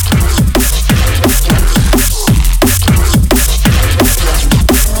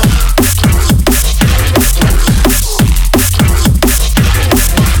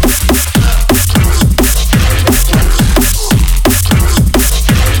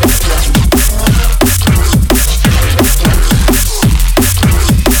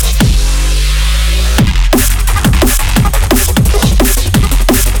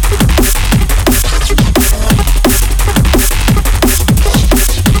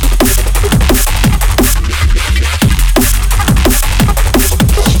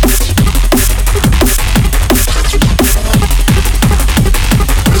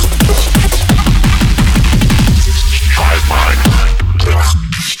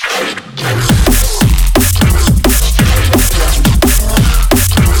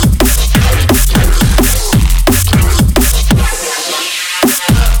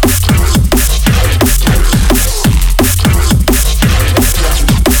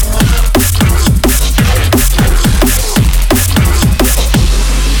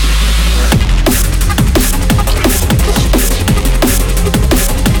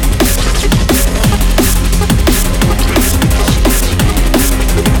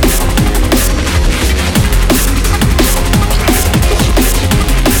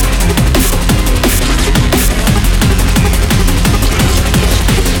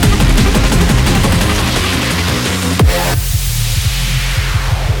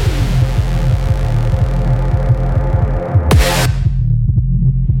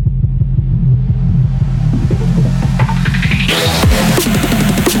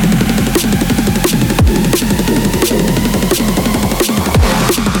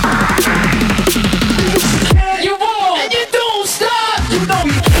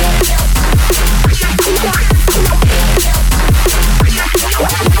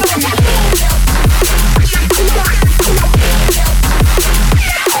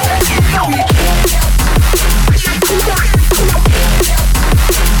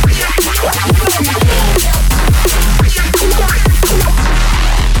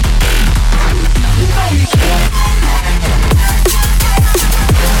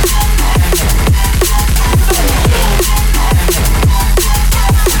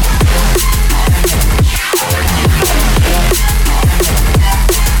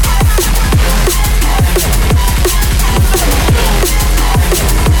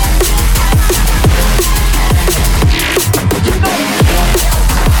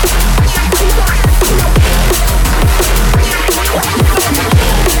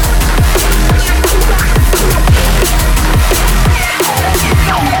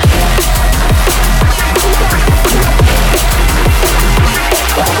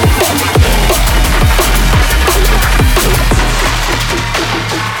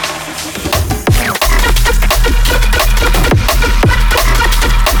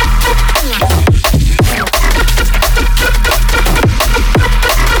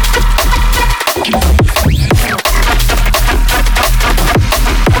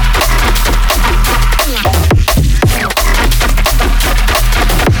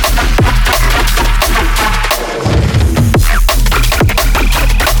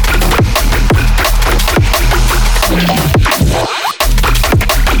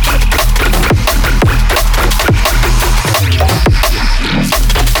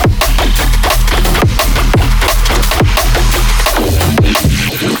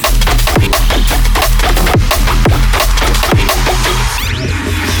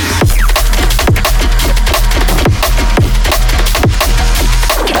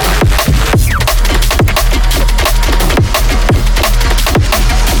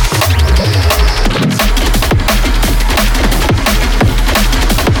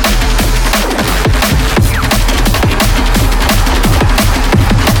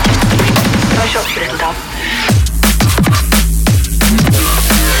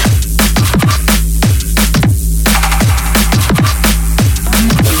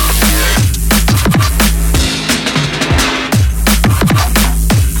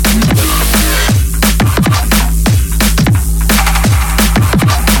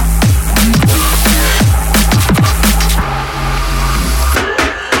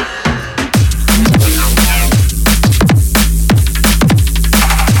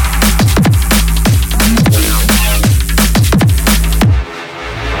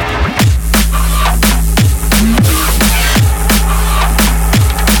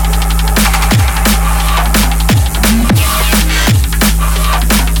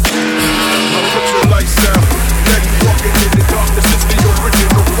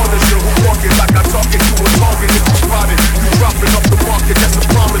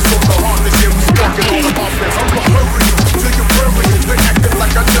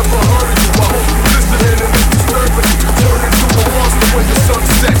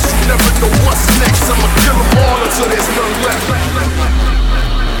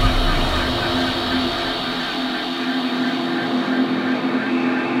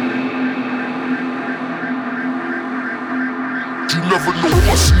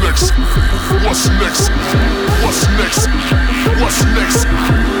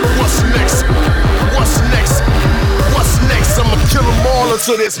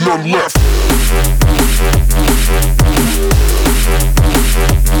 till there's none left.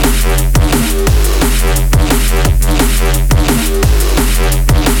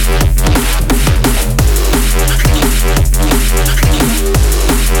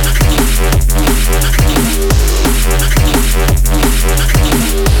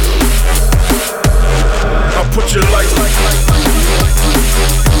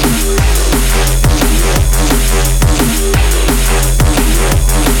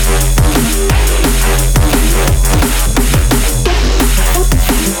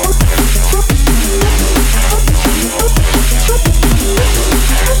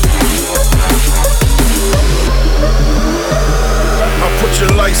 Put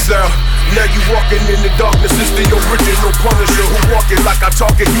your lights out. Now you walking in the darkness, it's the original Punisher who walking like I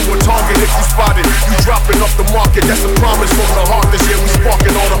talk it. You a target if you spotted. You dropping off the market, that's a promise from the heartless. Yeah, we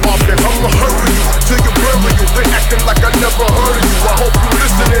sparking all the offense. I'ma hurry you till you bury you. They acting like I never heard of you. I hope you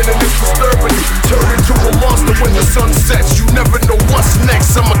listening and it's disturbing you. Turn into a monster when the sun sets. You never know what's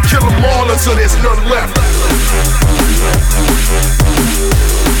next. I'ma kill them all until there's none left.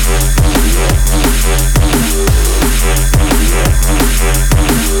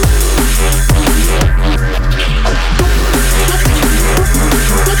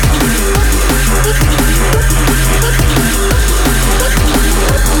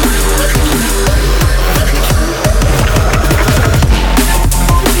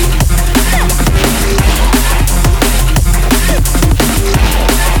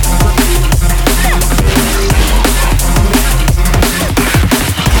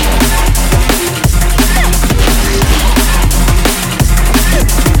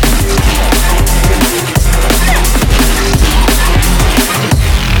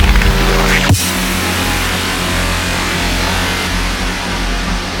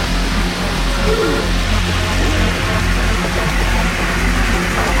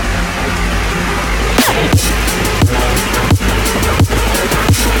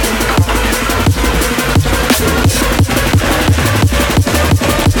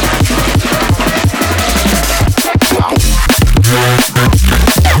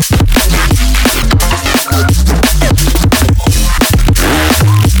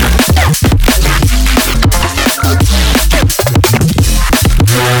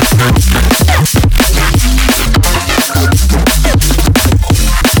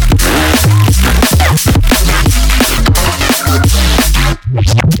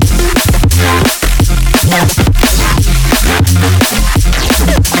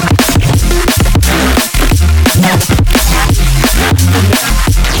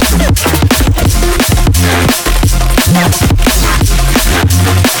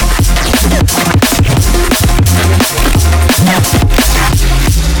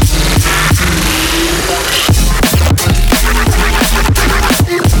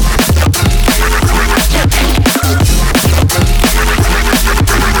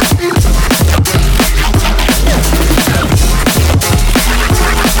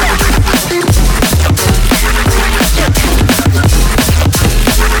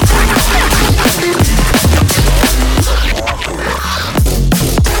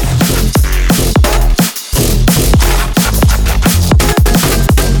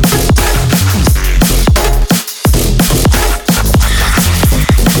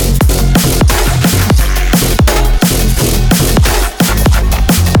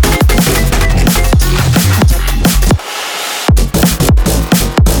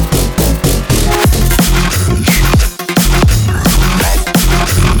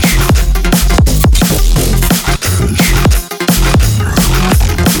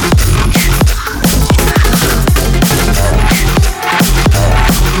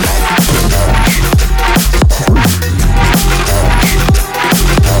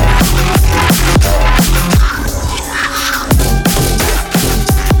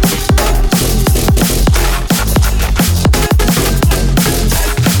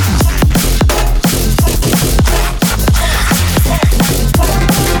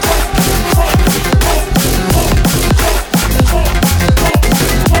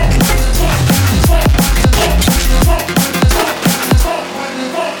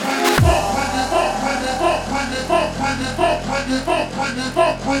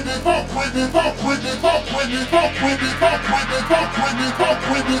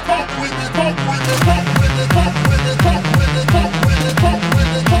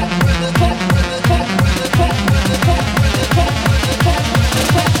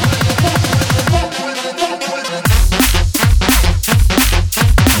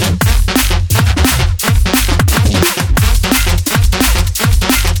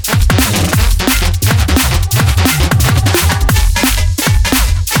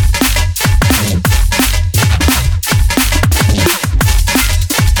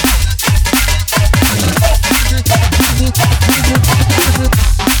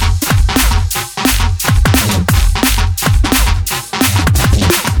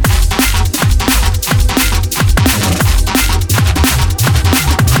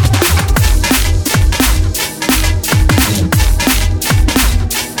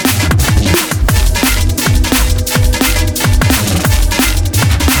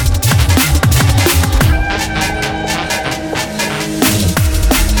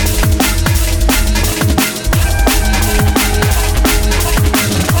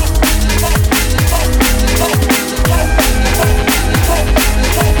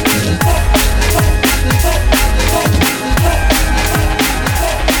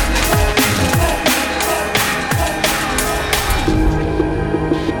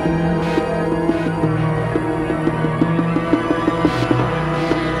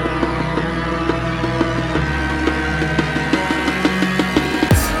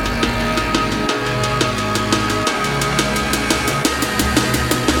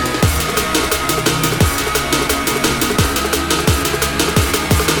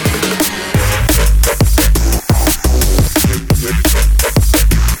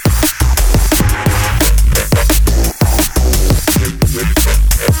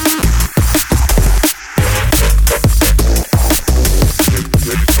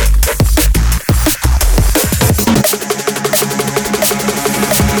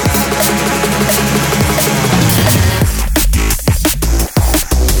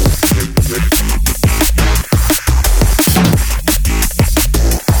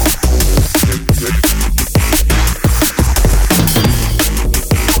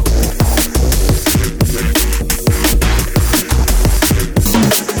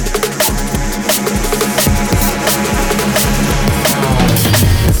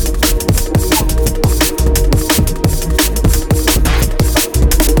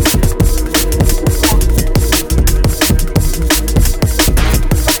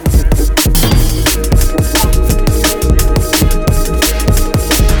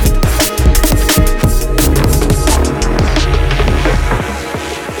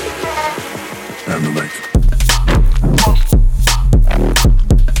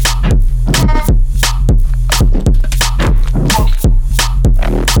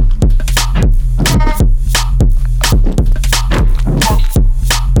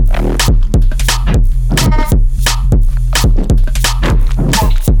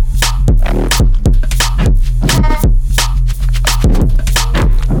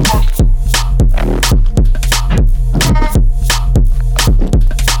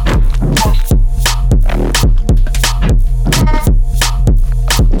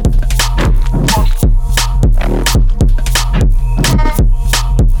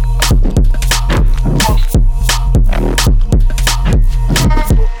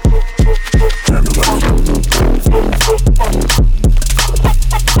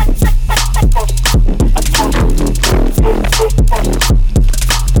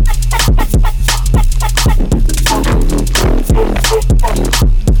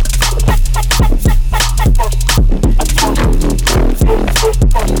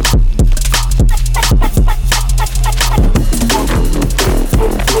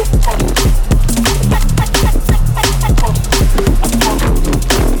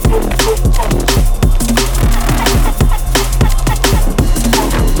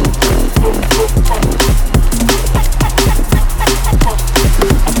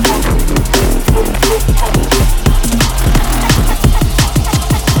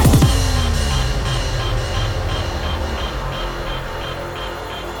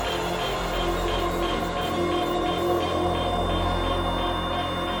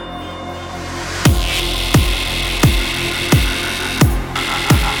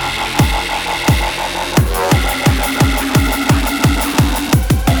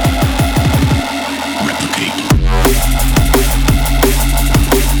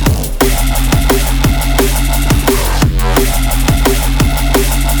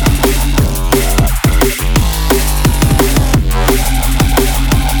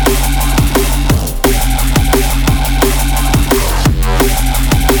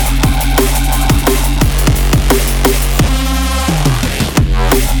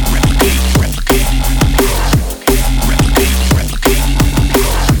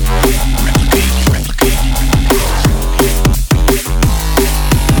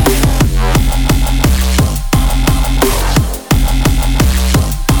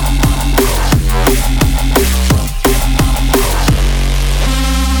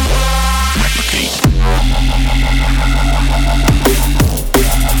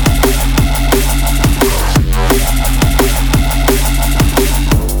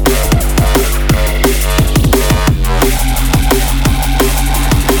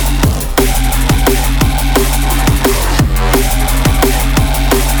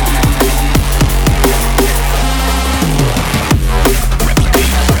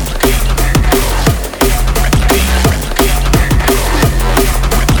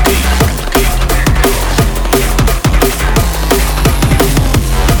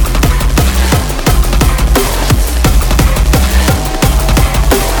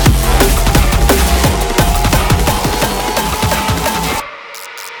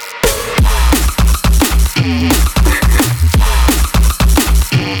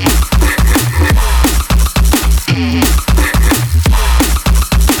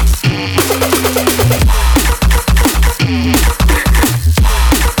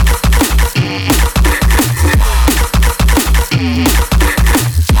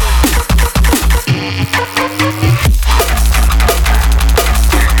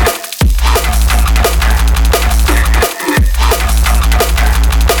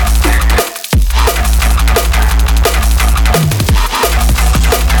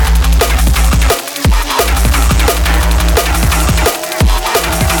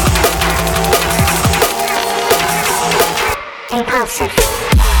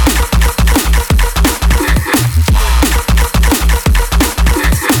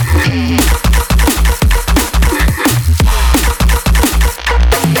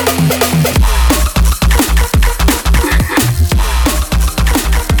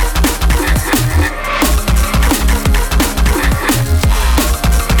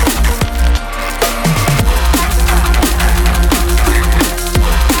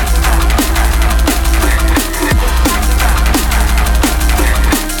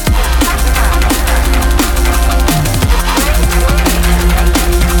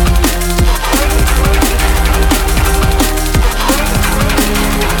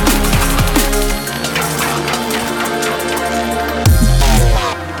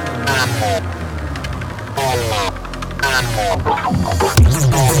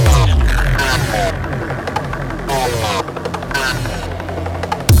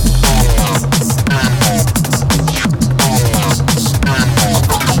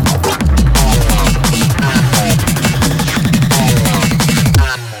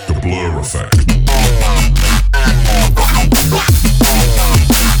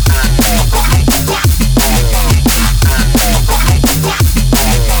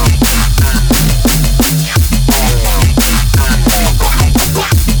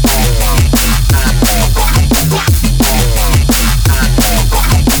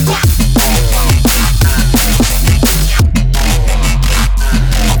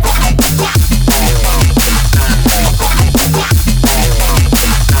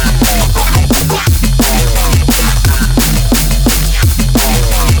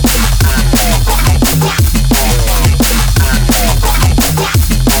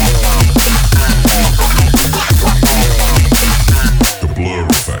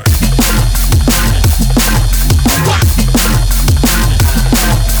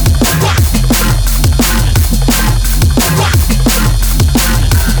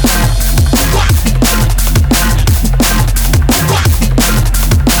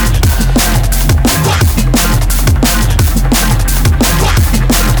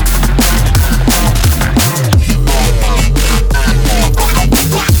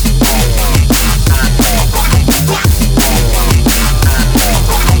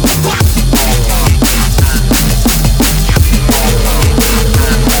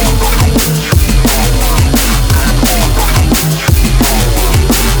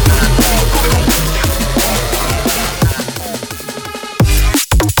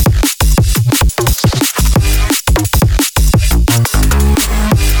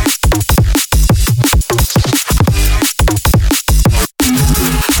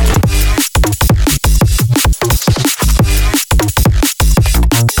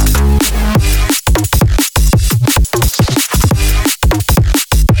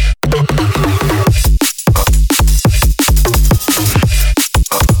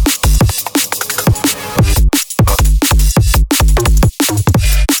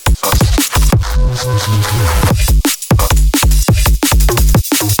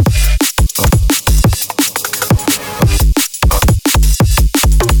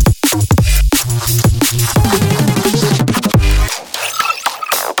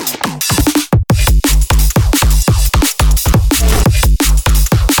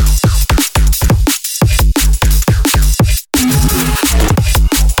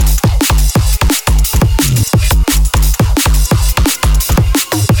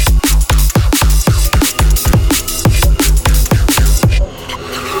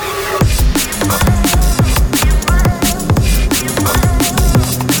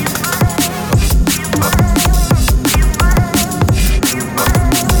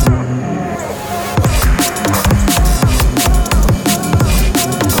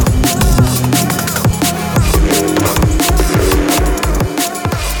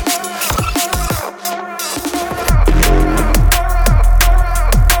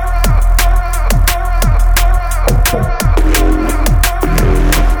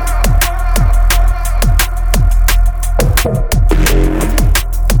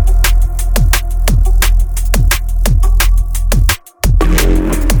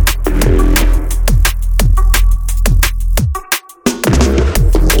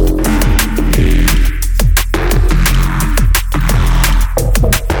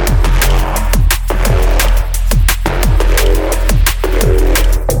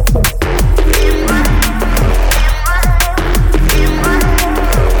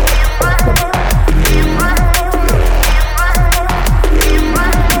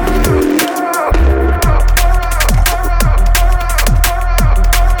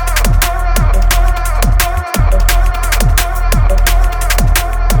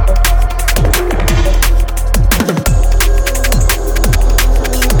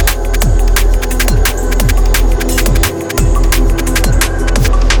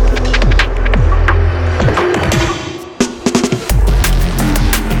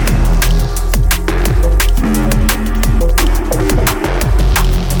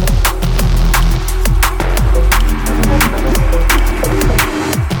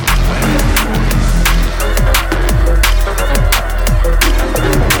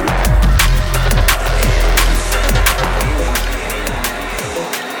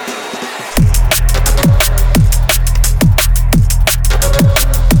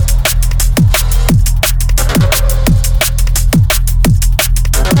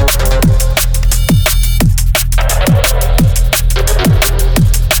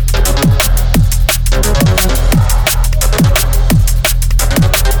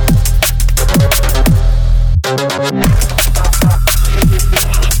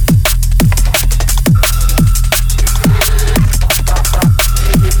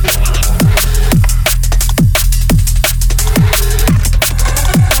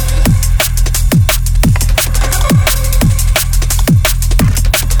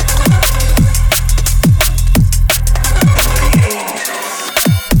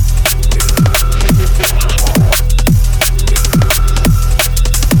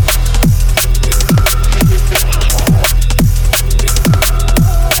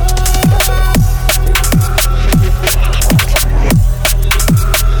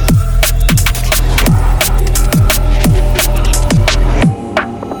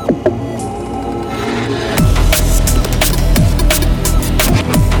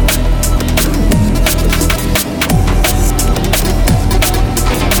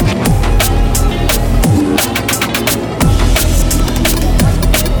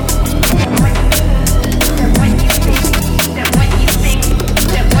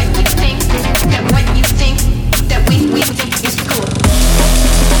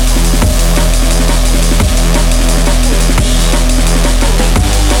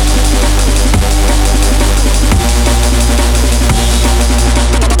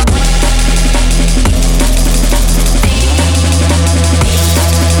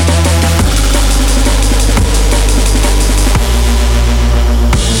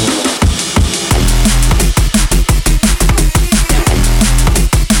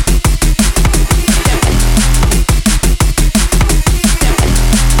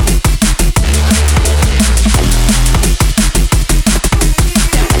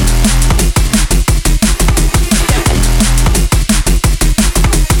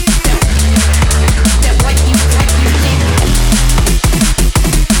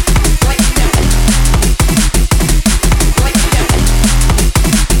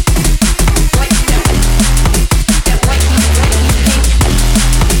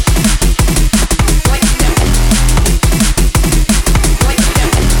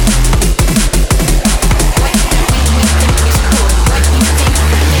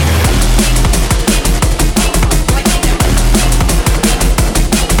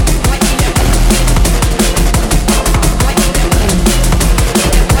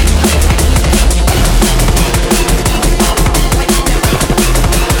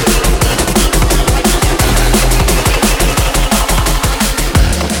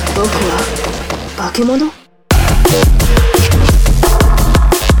 commandant.